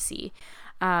secrecy.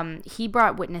 He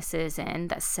brought witnesses in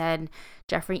that said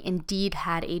Jeffrey indeed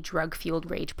had a drug-fueled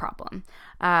rage problem.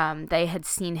 They had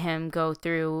seen him go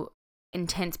through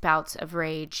intense bouts of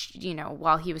rage,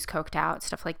 while he was coked out,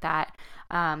 stuff like that.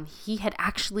 He had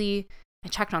actually, I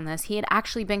checked on this, he had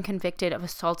actually been convicted of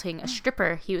assaulting a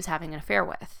stripper he was having an affair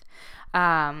with.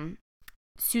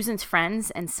 Susan's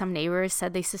friends and some neighbors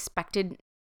said they suspected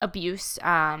abuse,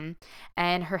 and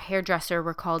her hairdresser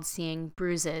recalled seeing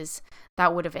bruises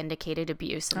that would have indicated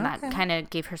abuse, and that kind of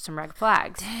gave her some red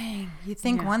flags. Dang, you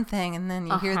think one thing and then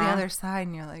you hear the other side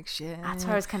and you're like, shit. That's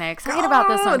why I was kind of excited about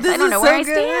this one, because I don't know where I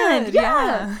stand.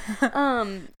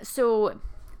 Yeah. So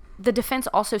the defense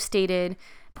also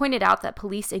pointed out that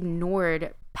police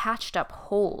ignored patched up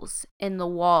holes in the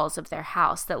walls of their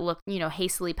house that looked,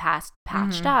 hastily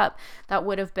patched up, that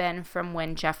would have been from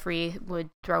when Jeffrey would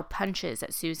throw punches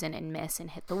at Susan and miss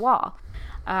and hit the wall.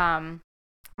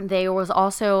 There was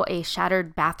also a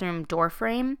shattered bathroom door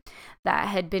frame that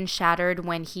had been shattered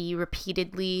when he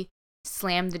repeatedly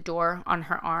slammed the door on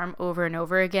her arm over and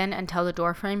over again until the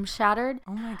door frame shattered.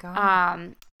 Oh my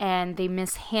God. And they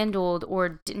mishandled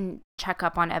or didn't check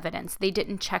up on evidence. They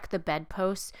didn't check the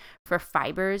bedposts for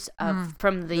fibers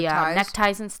from the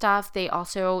neckties and stuff. They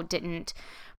also didn't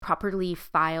properly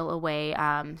file away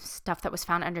stuff that was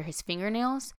found under his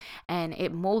fingernails, and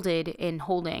it molded in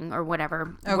holding or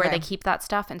whatever where they keep that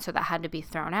stuff, and so that had to be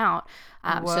thrown out.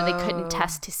 So they couldn't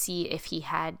test to see if he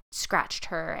had scratched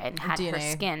her and had DNA. Her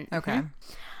skin. Okay.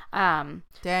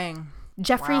 Dang.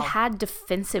 Jeffrey had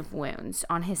defensive wounds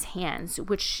on his hands,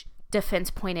 which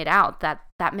defense pointed out that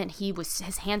meant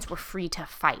his hands were free to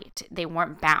fight. They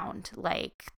weren't bound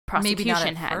like prosecution maybe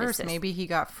not had. First. Maybe he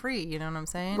got free. You know what I'm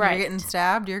saying? Right. You're getting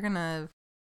stabbed. You're a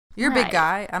big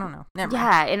guy. I don't know. Never mind.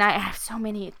 Yeah, and I have so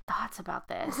many thoughts about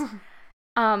this.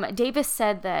 Davis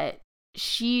said that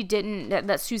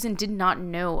that Susan did not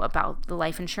know about the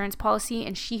life insurance policy,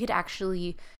 and she had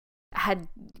actually had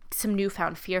some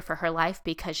newfound fear for her life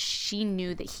because she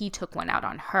knew that he took one out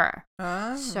on her.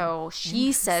 Oh, so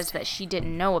she says that she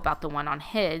didn't know about the one on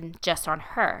him, just on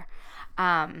her.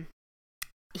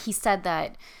 He said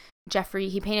that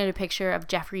he painted a picture of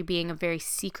Jeffrey being a very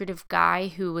secretive guy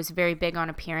who was very big on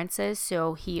appearances.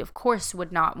 So he, of course,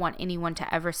 would not want anyone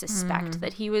to ever suspect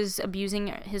that he was abusing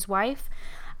his wife.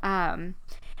 And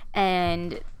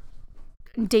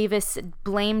Davis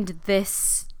blamed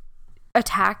this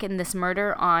attack and this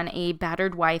murder on a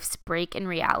battered wife's break in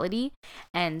reality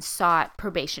and sought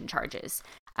probation charges.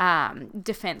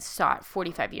 Defense sought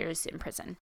 45 years in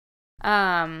prison.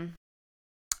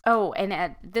 Oh, and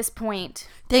at this point...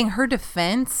 Dang, her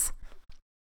defense?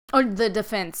 Or the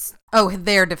defense. Oh,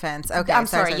 their defense. Okay, I'm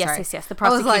sorry. Yes. The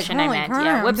prosecution I meant. Crap,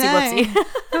 yeah, whoopsie.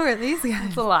 Who are these guys?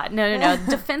 It's a lot. No.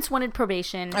 Defense wanted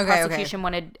probation. Prosecution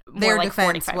wanted more their like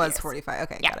defense 45 was years. 45.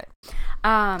 Okay, Yeah.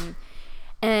 got it.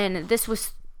 And this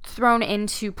was thrown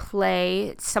into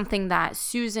play, something that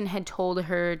Susan had told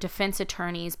her defense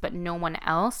attorneys, but no one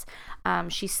else.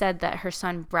 She said that her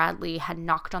son Bradley had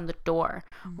knocked on the door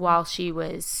while she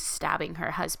was stabbing her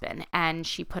husband, and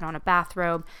she put on a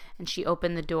bathrobe and she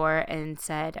opened the door and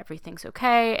said everything's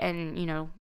okay and,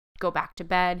 go back to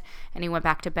bed. And he went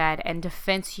back to bed, and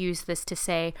defense used this to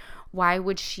say, oh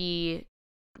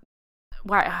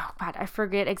God, I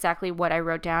forget exactly what I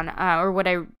wrote down or what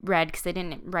I read because I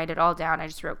didn't write it all down. I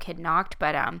just wrote kid knocked.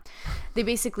 But they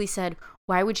basically said,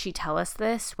 why would she tell us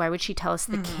this? Why would she tell us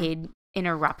the kid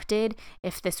interrupted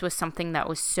if this was something that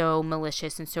was so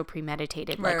malicious and so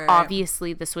premeditated? Right.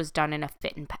 Obviously, this was done in a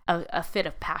fit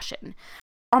of passion.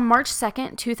 On March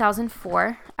 2nd,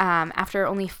 2004, after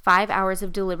only 5 hours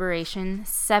of deliberation,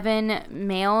 7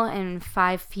 male and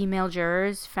 5 female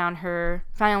jurors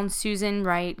found Susan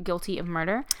Wright guilty of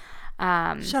murder.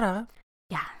 Shut up.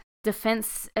 Yeah.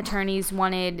 Defense attorneys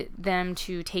wanted them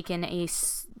to take in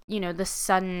the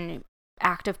sudden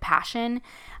act of passion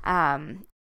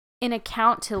in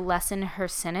account to lessen her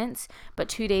sentence, but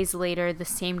 2 days later, the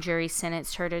same jury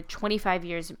sentenced her to 25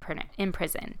 years in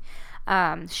prison.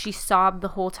 She sobbed the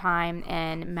whole time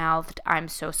and mouthed, "I'm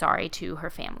so sorry," to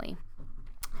her family.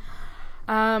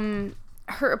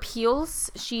 Her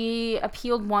appeals, she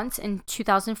appealed once in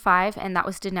 2005 and that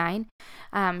was denied.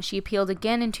 She appealed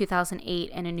again in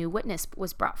 2008 and a new witness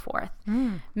was brought forth.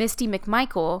 Misty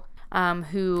McMichael,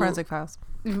 who... Forensic Files.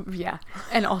 Yeah,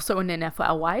 and also an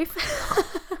NFL wife.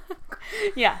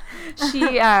 Yeah,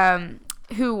 she...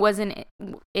 who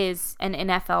is an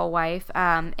NFL wife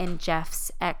and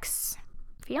Jeff's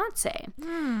ex-fiance.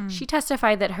 She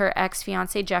testified that her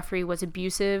ex-fiance Jeffrey was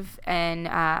abusive and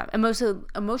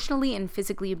emotionally and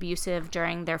physically abusive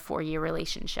during their 4-year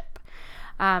relationship.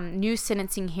 New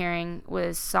sentencing hearing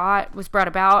was brought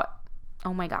about.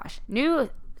 Oh my gosh. New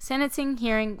sentencing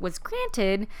hearing was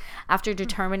granted after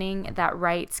determining that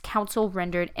Wright's counsel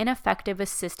rendered ineffective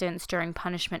assistance during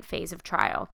punishment phase of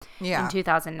trial in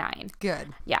 2009.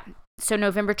 Good. Yeah. So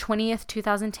November 20th,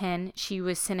 2010, she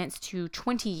was sentenced to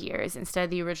 20 years instead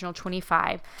of the original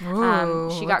 25.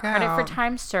 Ooh, she got credit for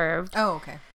time served. Oh,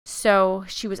 okay. So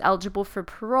she was eligible for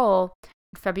parole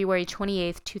February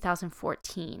 28th,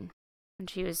 2014, when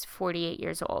she was 48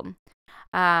 years old.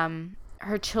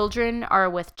 Her children are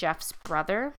with Jeff's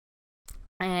brother,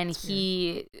 and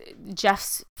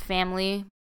Jeff's family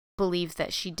believes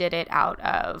that she did it out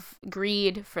of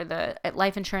greed for the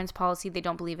life insurance policy. They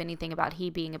don't believe anything about he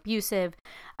being abusive,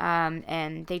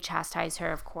 and they chastise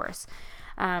her, of course.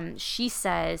 She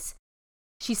said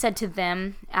to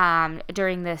them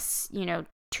during this,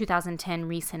 2010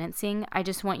 resentencing, "I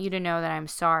just want you to know that I'm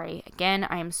sorry. Again,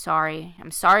 I am sorry. I'm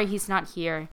sorry he's not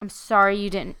here. I'm sorry you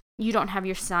don't have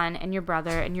your son and your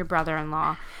brother and your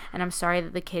brother-in-law, and I'm sorry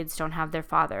that the kids don't have their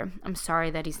father. I'm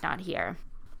sorry that he's not here."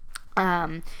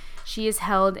 She is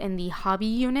held in the hobby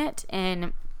unit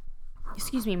in,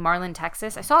 Marlin,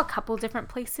 Texas. I saw a couple different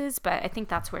places, but I think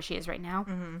that's where she is right now.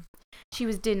 She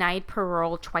was denied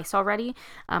parole twice already,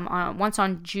 once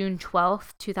on June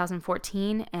 12th,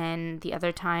 2014, and the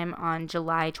other time on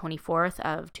July 24th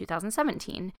of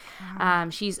 2017.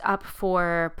 She's up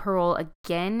for parole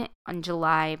again on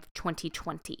July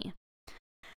 2020.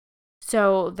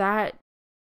 So that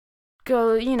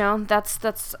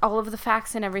that's all of the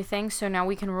facts and everything. So now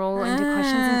we can roll into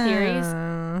questions and theories.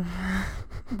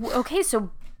 Okay, so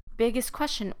biggest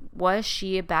question, was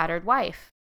she a battered wife?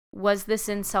 Was this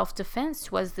in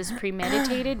self-defense? Was this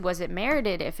premeditated? Was it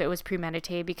merited if it was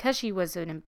premeditated because she was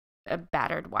a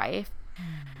battered wife?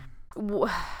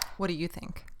 What do you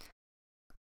think?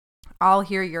 I'll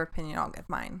hear your opinion. I'll give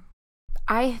mine.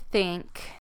 I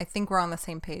think we're on the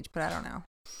same page, but I don't know.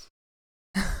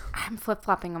 I'm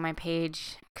flip-flopping on my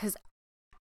page because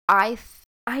I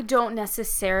don't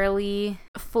necessarily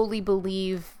fully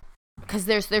believe, because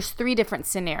there's 3 different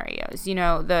scenarios. You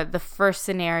know, the first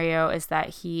scenario is that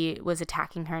he was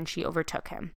attacking her and she overtook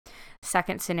him.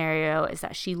 Second scenario is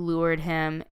that she lured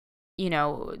him, you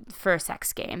know, for a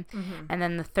sex game. Mm-hmm. And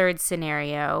then the third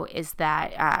scenario is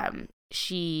that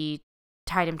she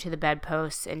tied him to the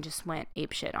bedpost and just went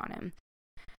apeshit on him.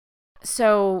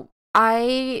 So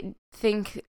I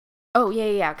think,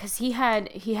 because he had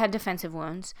defensive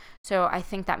wounds. So I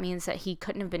think that means that he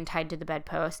couldn't have been tied to the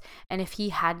bedpost. And if he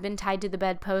had been tied to the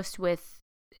bedpost with,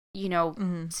 you know,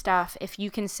 mm-hmm. stuff, if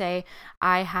you can say,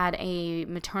 I had a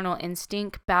maternal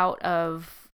instinct bout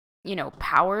of, you know,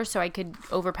 power, so I could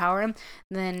overpower him,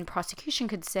 then prosecution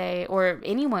could say, or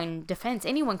anyone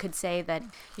could say that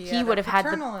he would have had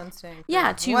the instinct,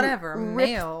 to whatever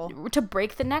to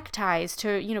break the neckties,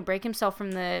 to, you know, break himself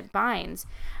from the binds.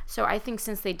 So I think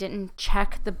since they didn't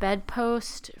check the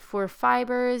bedpost for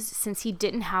fibers, since he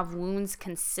didn't have wounds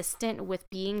consistent with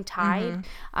being tied,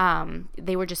 mm-hmm.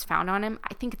 They were just found on him.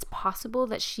 I think it's possible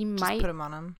that she just might put him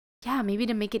on him. Yeah, maybe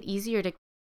to make it easier to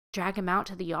drag him out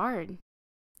to the yard.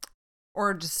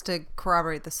 Or just to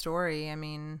corroborate the story. I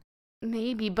mean,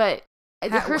 maybe, but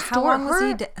how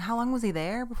long was he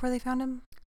there before they found him?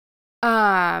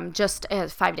 Just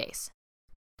 5 days.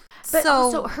 But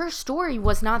also, her story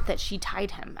was not that she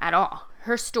tied him at all.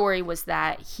 Her story was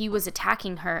that he was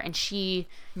attacking her, and she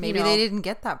maybe they didn't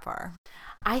get that far.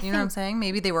 You know what I'm saying?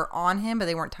 Maybe they were on him, but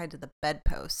they weren't tied to the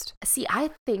bedpost. See, I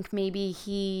think maybe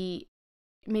she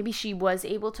was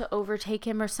able to overtake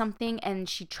him or something, and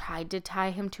she tried to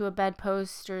tie him to a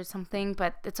bedpost or something,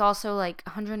 but it's also like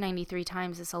 193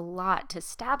 times is a lot to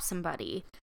stab somebody.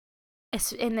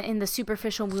 It's in the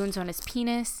superficial wounds on his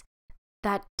penis,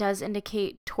 that does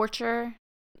indicate torture,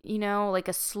 you know, like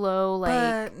a slow, like...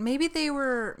 But maybe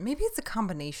it's a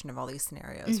combination of all these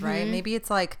scenarios, mm-hmm. right? Maybe it's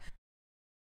like,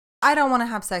 I don't want to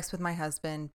have sex with my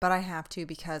husband, but I have to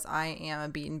because I am a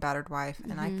beaten, battered wife,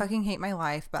 and mm-hmm. I fucking hate my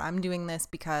life, but I'm doing this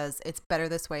because it's better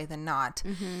this way than not.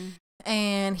 Mm-hmm.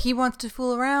 And he wants to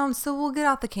fool around, so we'll get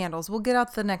out the candles, we'll get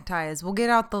out the neckties, we'll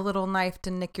get out the little knife to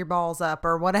nick your balls up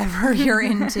or whatever you're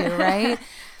into, right?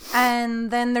 And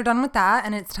then they're done with that,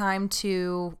 and it's time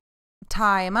to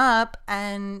tie him up,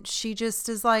 and she just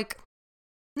is like,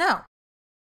 no.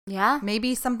 Yeah.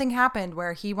 Maybe something happened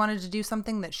where he wanted to do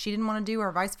something that she didn't want to do,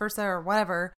 or vice versa, or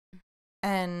whatever.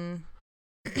 And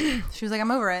she was like,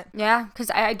 I'm over it. Yeah, because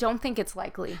I don't think it's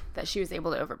likely that she was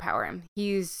able to overpower him.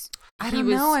 He was a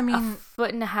 1.5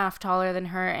 foot taller than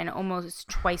her and almost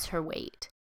twice her weight.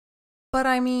 But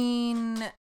I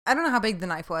mean, I don't know how big the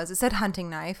knife was. It said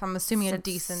hunting knife. I'm assuming a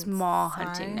decent small size.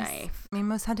 Hunting knife. I mean,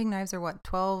 most hunting knives are what,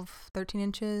 12, 13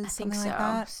 inches? I think something so. Like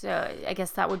that? So I guess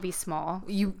that would be small.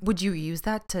 Would you use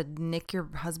that to nick your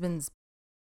husband's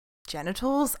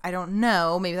genitals? I don't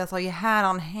know. Maybe that's all you had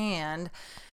on hand.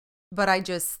 But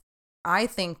I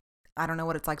think, I don't know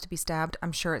what it's like to be stabbed.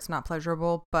 I'm sure it's not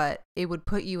pleasurable, but it would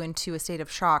put you into a state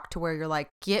of shock to where you're like,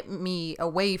 get me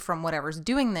away from whatever's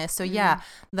doing this. So yeah,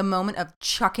 the moment of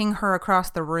chucking her across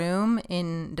the room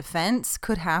in defense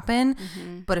could happen.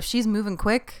 Mm-hmm. But if she's moving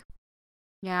quick,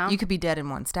 you could be dead in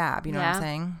one stab. You know what I'm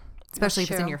saying? Especially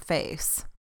if it's in your face.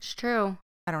 It's true.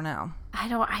 I don't know. I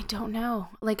don't know.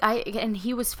 And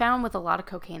he was found with a lot of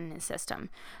cocaine in his system.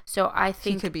 So I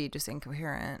think he could be just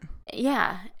incoherent.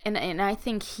 Yeah. And I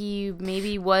think he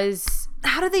maybe was.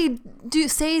 How do they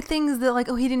say things that like,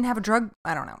 oh, he didn't have a drug?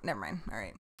 I don't know. Never mind. All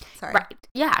right. Sorry. Right.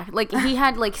 Yeah. Like he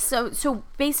had so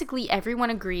basically everyone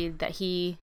agreed that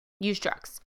he used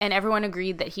drugs, and everyone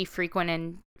agreed that he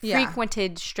frequented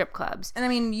strip clubs. And I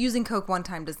mean, using coke one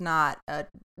time does not a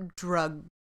drug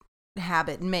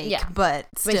habit but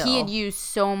still. But he had used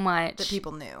so much that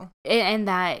people knew. And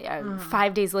that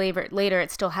 5 days later,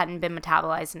 it still hadn't been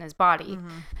metabolized in his body.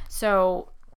 Mm-hmm. So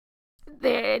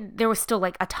there was still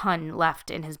like a ton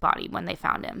left in his body when they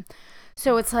found him.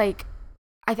 So it's like,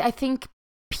 I think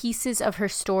pieces of her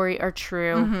story are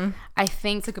true. Mm-hmm. I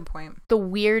think that's a good point. The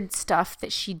weird stuff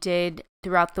that she did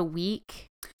throughout the week.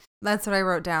 That's what I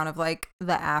wrote down of like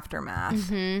the aftermath.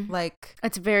 Mm-hmm. Like,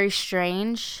 it's very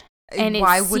strange. And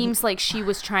it seems like she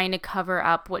was trying to cover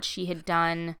up what she had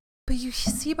done. But you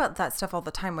see about that stuff all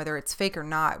the time, whether it's fake or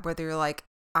not, whether you're like,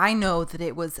 I know that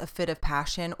it was a fit of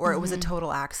passion or it was a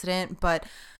total accident, but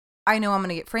I know I'm going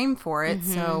to get framed for it.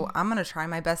 Mm-hmm. So I'm going to try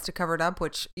my best to cover it up,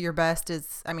 which your best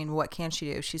is, I mean, what can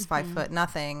she do? She's 5 foot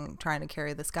nothing trying to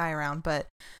carry this guy around. But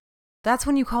That's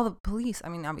when you call the police. I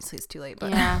mean, obviously it's too late,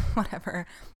 but Yeah. whatever.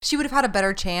 She would have had a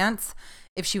better chance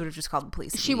if she would have just called the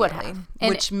police. She would immediately, have.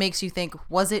 Which makes you think,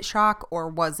 was it shock or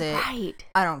was it, Right.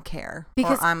 I don't care,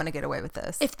 Because or I'm going to get away with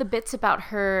this. If the bits about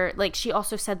her, like she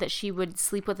also said that she would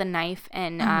sleep with a knife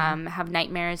and have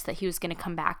nightmares that he was going to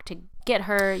come back to get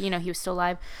her, he was still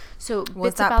alive. So Was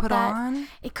bits that about put that, on?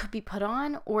 it could be put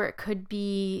on, or it could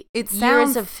be It years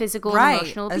sounds of physical and right,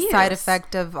 emotional abuse. a side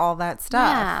effect of all that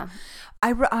stuff. Yeah.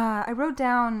 I wrote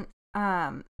down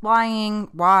lying,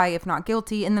 why if not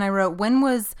guilty, and then I wrote, when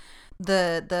was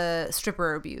the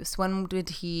stripper abuse? When did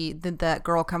that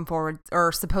girl come forward,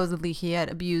 or supposedly he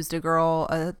had abused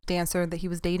a dancer that he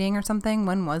was dating or something?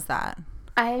 When was that?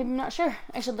 I'm not sure.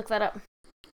 I should look that up.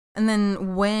 And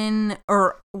then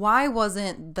why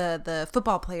wasn't the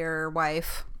football player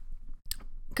wife?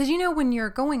 Because when you're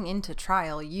going into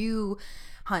trial, you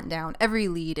hunt down every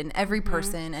lead and every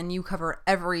person, and you cover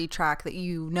every track that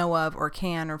you know of or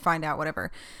can or find out,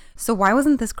 whatever. So why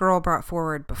wasn't this girl brought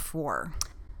forward before?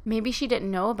 Maybe she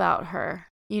didn't know about her,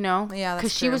 Yeah, that's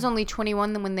because she true. was only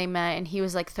 21 when they met, and he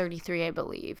was like 33, I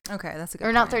believe. Okay, that's a good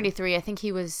Or not point. 33. I think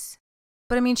he was.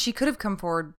 But I mean, she could have come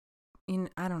forward.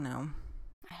 I don't know.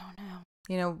 I don't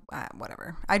know.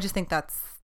 Whatever. I just think that's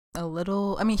a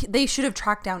little. I mean, they should have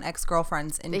tracked down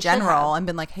ex-girlfriends in They should general have. and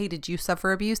been like, "Hey, did you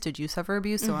suffer abuse? Did you suffer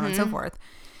abuse?" So on and so forth.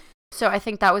 So I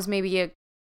think that was maybe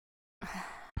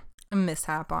A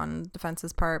mishap on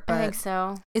defense's part, but I think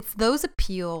so. it's those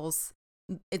appeals.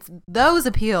 It's those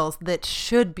appeals that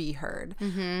should be heard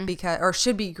or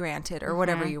should be granted, or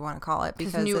whatever you want to call it,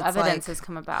 because new it's evidence like, has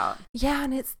come about. Yeah,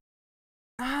 and it's.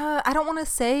 I don't want to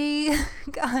say,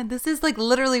 God, this is like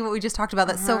literally what we just talked about.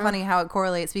 That's so funny how it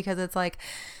correlates, because it's like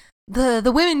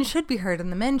the women should be heard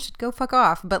and the men should go fuck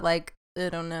off. But like, I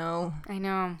don't know. I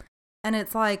know. And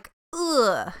it's like,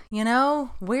 where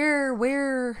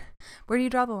do you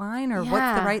draw the line, or what's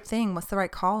Yeah. the right thing? What's the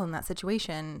right call in that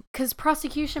situation? Because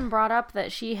prosecution brought up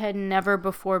that she had never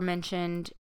before mentioned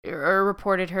or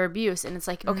reported her abuse, and it's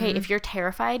like, okay, if you're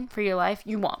terrified for your life,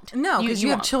 you won't. No, because you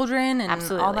have won't. children and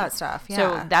Absolutely. all that stuff. Yeah.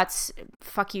 So that's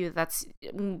fuck you. That's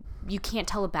you can't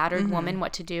tell a battered woman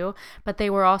what to do. But they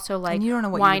were also like, And you don't know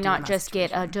what you why would do in not that just get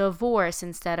a situation. divorce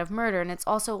instead of murder? And it's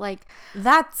also like,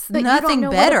 that's but you don't nothing know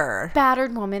better. what a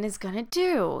battered woman is gonna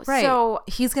do. Right. So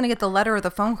he's going to get the letter or the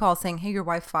phone call saying, "Hey, your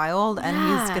wife filed," and he's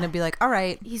Yeah. going to be like, "All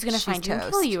right." he's gonna she's find you and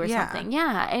toast." kill you or Yeah. something.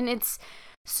 Yeah. And it's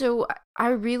so I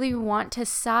really want to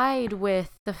side with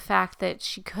the fact that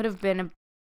she could have been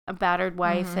a battered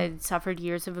wife that had suffered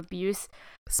years of abuse.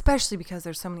 Especially because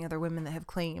there's so many other women that have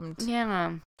claimed.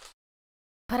 Yeah.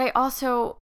 But I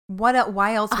also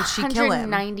Why else would she kill him?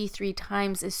 193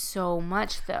 times is so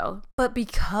much, though. But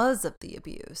because of the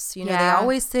abuse, they Yeah.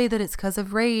 always say that it's because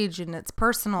of rage and it's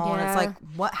personal, and it's Yeah.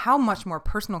 like, how much more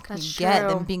personal can That's you get true.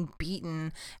 than being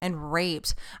beaten and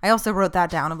raped? I also wrote that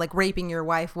down of like raping your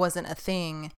wife wasn't a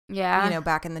thing, Yeah.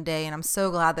 back in the day, and I'm so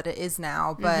glad that it is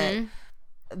now. But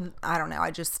I don't know.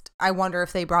 I wonder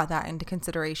if they brought that into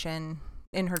consideration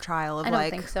in her trial of I don't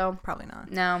like, think so. probably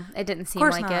not. No, it didn't Of seem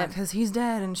course like not, it. because he's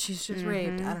dead and she's just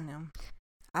raped. I don't know.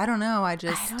 I don't know. I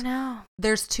don't know.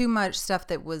 There's too much stuff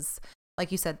that was,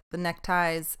 like you said, the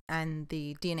neckties and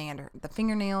the DNA under the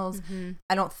fingernails.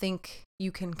 I don't think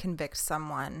you can convict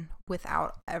someone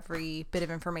without every bit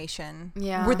of information.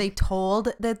 Yeah. Were they told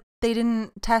that they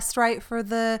didn't test right for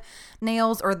the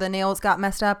nails, or the nails got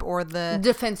messed up, or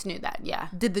Defense knew that, yeah.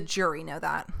 did the jury know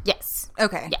that? Yes.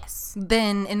 Okay. Yes.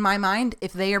 Then in my mind,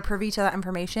 if they are privy to that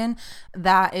information,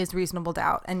 that is reasonable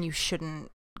doubt, and you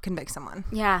shouldn't convict someone.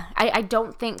 Yeah. I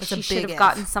don't think That's a she should big have if.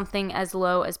 gotten something as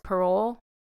low as parole.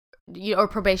 Or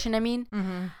probation, I mean.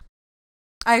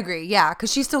 I agree. Yeah,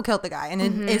 because she still killed the guy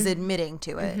and is admitting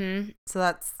to it. So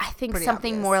that's I think pretty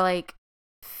something obvious. more like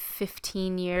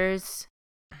 15 years.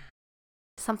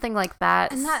 Something like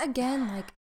that. And that again,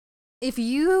 like, if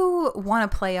you want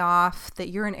to play off that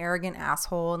you're an arrogant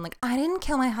asshole and like, I didn't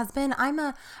kill my husband, I'm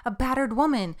a battered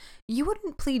woman, you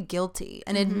wouldn't plead guilty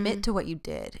and admit to what you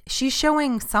did. She's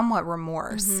showing somewhat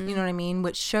remorse, you know what I mean?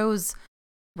 Which shows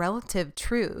relative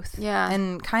truth. Yeah.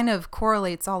 And kind of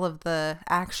correlates all of the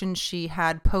actions she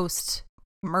had post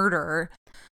murder.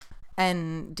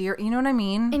 And you know what I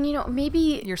mean? And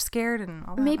maybe You're scared and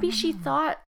all that. maybe she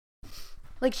thought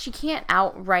like she can't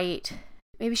outright,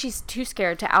 maybe she's too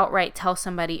scared to outright tell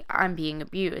somebody I'm being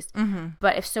abused.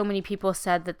 But if so many people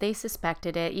said that they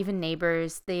suspected it, even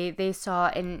neighbors, they saw,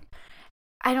 and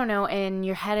I don't know, in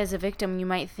your head as a victim you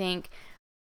might think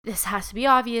this has to be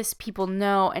obvious, people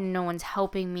know and no one's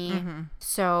helping me,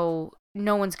 so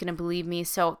no one's going to believe me.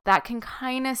 So that can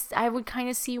I would kind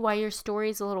of see why your story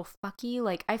is a little fucky.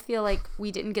 Like, I feel like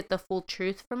we didn't get the full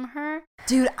truth from her.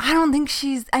 Dude, I know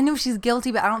she's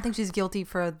guilty, but I don't think she's guilty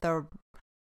for the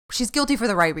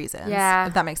right reasons. Yeah.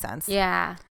 If that makes sense.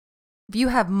 Yeah. If you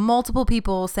have multiple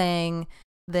people saying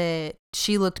that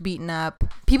she looked beaten up,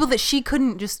 people that she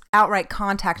couldn't just outright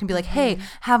contact and be like, hey,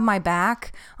 have my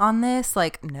back on this.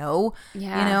 Like, no,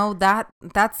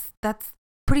 that's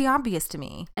pretty obvious to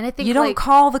me. And I think you don't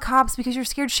call the cops because you're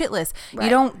scared shitless. Right.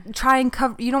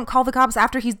 You don't call the cops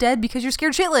after he's dead because you're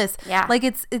scared shitless. Yeah. Like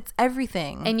it's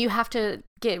everything. And you have to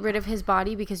get rid of his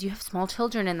body because you have small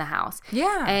children in the house.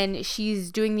 Yeah. And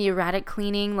she's doing the erratic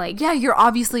cleaning. Like, yeah, you're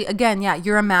obviously,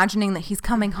 you're imagining that he's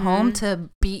coming home to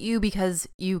beat you because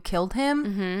you killed him.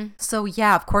 Mm-hmm. So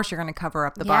yeah, of course you're going to cover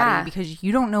up the body because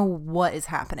you don't know what is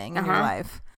happening in your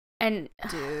life. And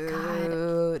dude,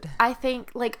 God, I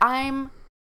think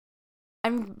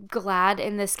I'm glad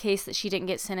in this case that she didn't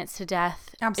get sentenced to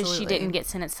death. Absolutely. She didn't get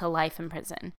sentenced to life in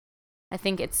prison. I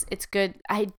think it's good.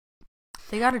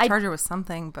 They got to charge her with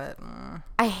something, but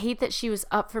I hate that she was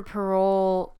up for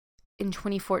parole in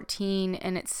 2014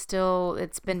 and it's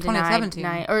been denied.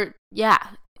 And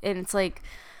it's like,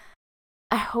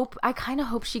 I kind of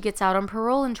hope she gets out on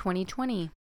parole in 2020.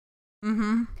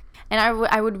 Mm-hmm. And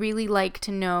I would really like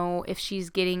to know if she's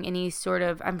getting any sort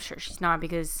of, I'm sure she's not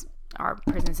because our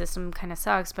prison system kind of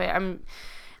sucks, but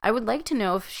I would like to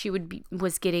know if she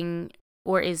was getting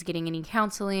or is getting any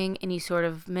counseling, any sort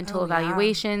of mental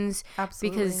evaluations.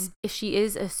 Absolutely. Because if she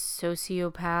is a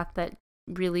sociopath that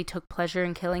really took pleasure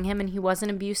in killing him and he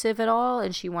wasn't abusive at all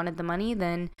and she wanted the money,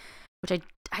 then, which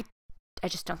I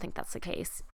just don't think that's the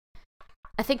case.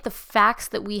 I think the facts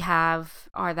that we have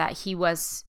are that he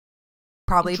was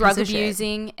probably drug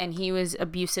abusing and he was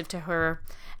abusive to her,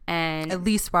 and at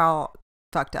least while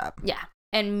fucked up. Yeah.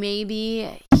 And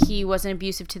maybe he wasn't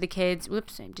abusive to the kids.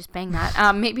 Whoops, I just banged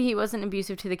that. Maybe he wasn't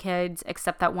abusive to the kids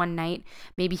except that one night.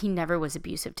 Maybe he never was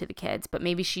abusive to the kids, but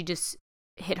maybe she just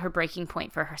hit her breaking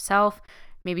point for herself.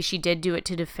 Maybe she did do it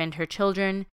to defend her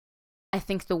children. I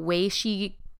think the way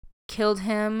she killed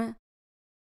him,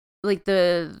 like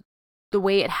the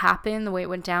way it happened, the way it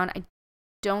went down, I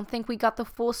don't think we got the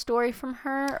full story from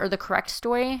her, or the correct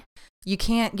story. You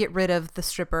can't get rid of the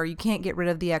stripper. You can't get rid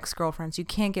of the ex-girlfriends. You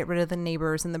can't get rid of the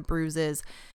neighbors and the bruises.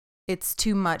 It's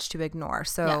too much to ignore.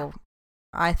 So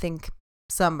I think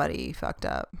somebody fucked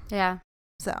up. Yeah.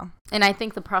 So. And I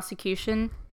think the prosecution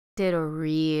did a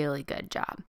really good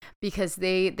job because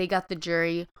they got the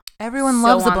jury. Everyone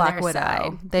loves a Black Widow.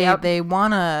 Side. They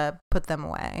want to put them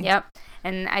away. Yep.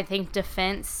 And I think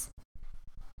defense,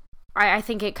 I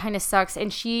think it kind of sucks.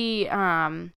 And she,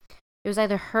 it was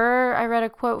either her I read a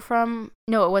quote from.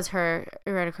 No, it was her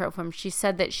I read a quote from. She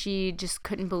said that she just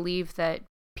couldn't believe that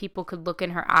people could look in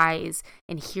her eyes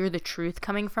and hear the truth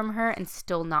coming from her and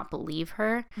still not believe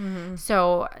her. Mm-hmm.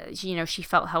 So, she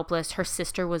felt helpless. Her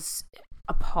sister was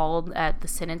appalled at the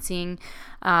sentencing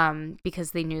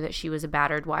because they knew that she was a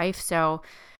battered wife. So,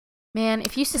 man,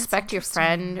 if you suspect your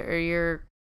friend or your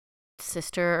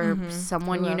sister or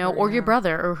someone whoever, or your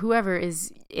brother or whoever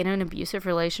is in an abusive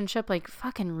relationship, like,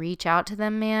 fucking reach out to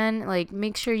them, man. Like,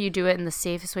 make sure you do it in the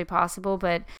safest way possible.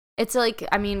 But it's like,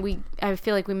 I mean, I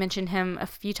feel like we mentioned him a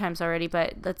few times already,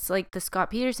 but that's like the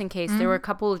Scott Peterson case. There were a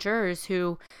couple of jurors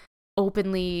who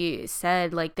openly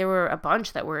said, like, there were a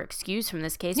bunch that were excused from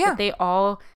this case, but they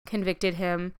all convicted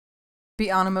him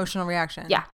beyond emotional reaction.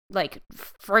 Yeah, like,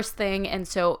 first thing. And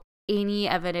so any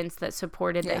evidence that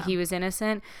supported that he was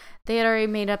innocent, they had already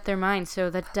made up their mind, so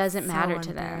that doesn't matter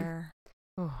to them.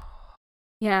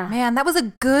 Yeah. Man, that was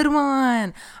a good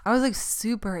one. I was like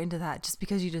super into that just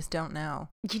because you just don't know.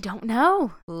 You don't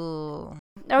know. Ooh.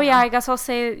 Oh, yeah, I guess I'll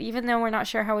say, even though we're not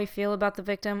sure how we feel about the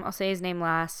victim, I'll say his name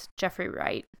last. Jeffrey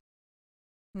Wright.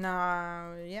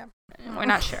 No, yeah. We're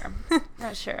not sure.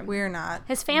 Not sure. We're not.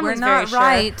 His family's We're not very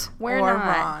right sure. We're or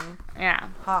not wrong. Yeah.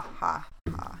 Ha, ha,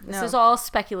 ha. This is all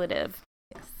speculative.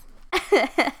 Yes.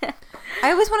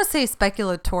 I always want to say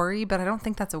speculatory, but I don't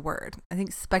think that's a word. I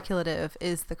think speculative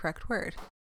is the correct word.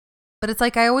 But it's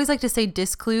like I always like to say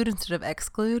disclude instead of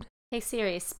exclude. Hey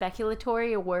Siri, is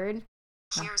speculatory a word?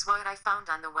 Here's what I found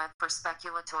on the web for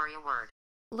speculatory a word.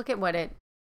 Look at what it...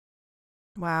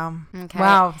 Wow. Okay.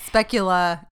 Wow.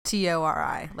 Specula,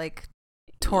 Tori, like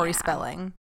Tory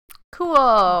spelling. Cool.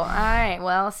 All right.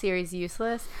 Well, Siri's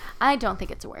useless. I don't think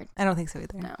it's a word. I don't think so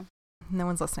either. No. No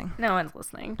one's listening. No one's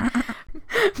listening.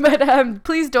 But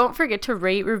please don't forget to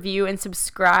rate, review, and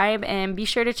subscribe. And be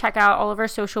sure to check out all of our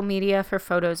social media for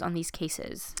photos on these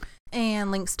cases.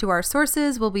 And links to our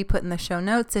sources will be put in the show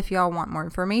notes if y'all want more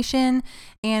information.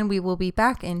 And we will be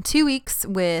back in 2 weeks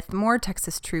with more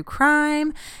Texas true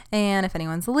crime. And if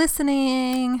anyone's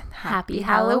listening, Happy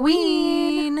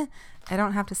Halloween. I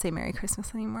don't have to say Merry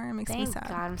Christmas anymore. It makes me Thank sad.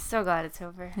 God, I'm so glad it's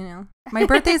over. I know. My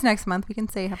birthday's next month. We can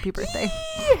say happy birthday.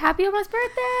 Happy almost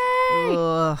birthday.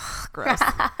 Ugh, gross.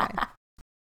 Okay.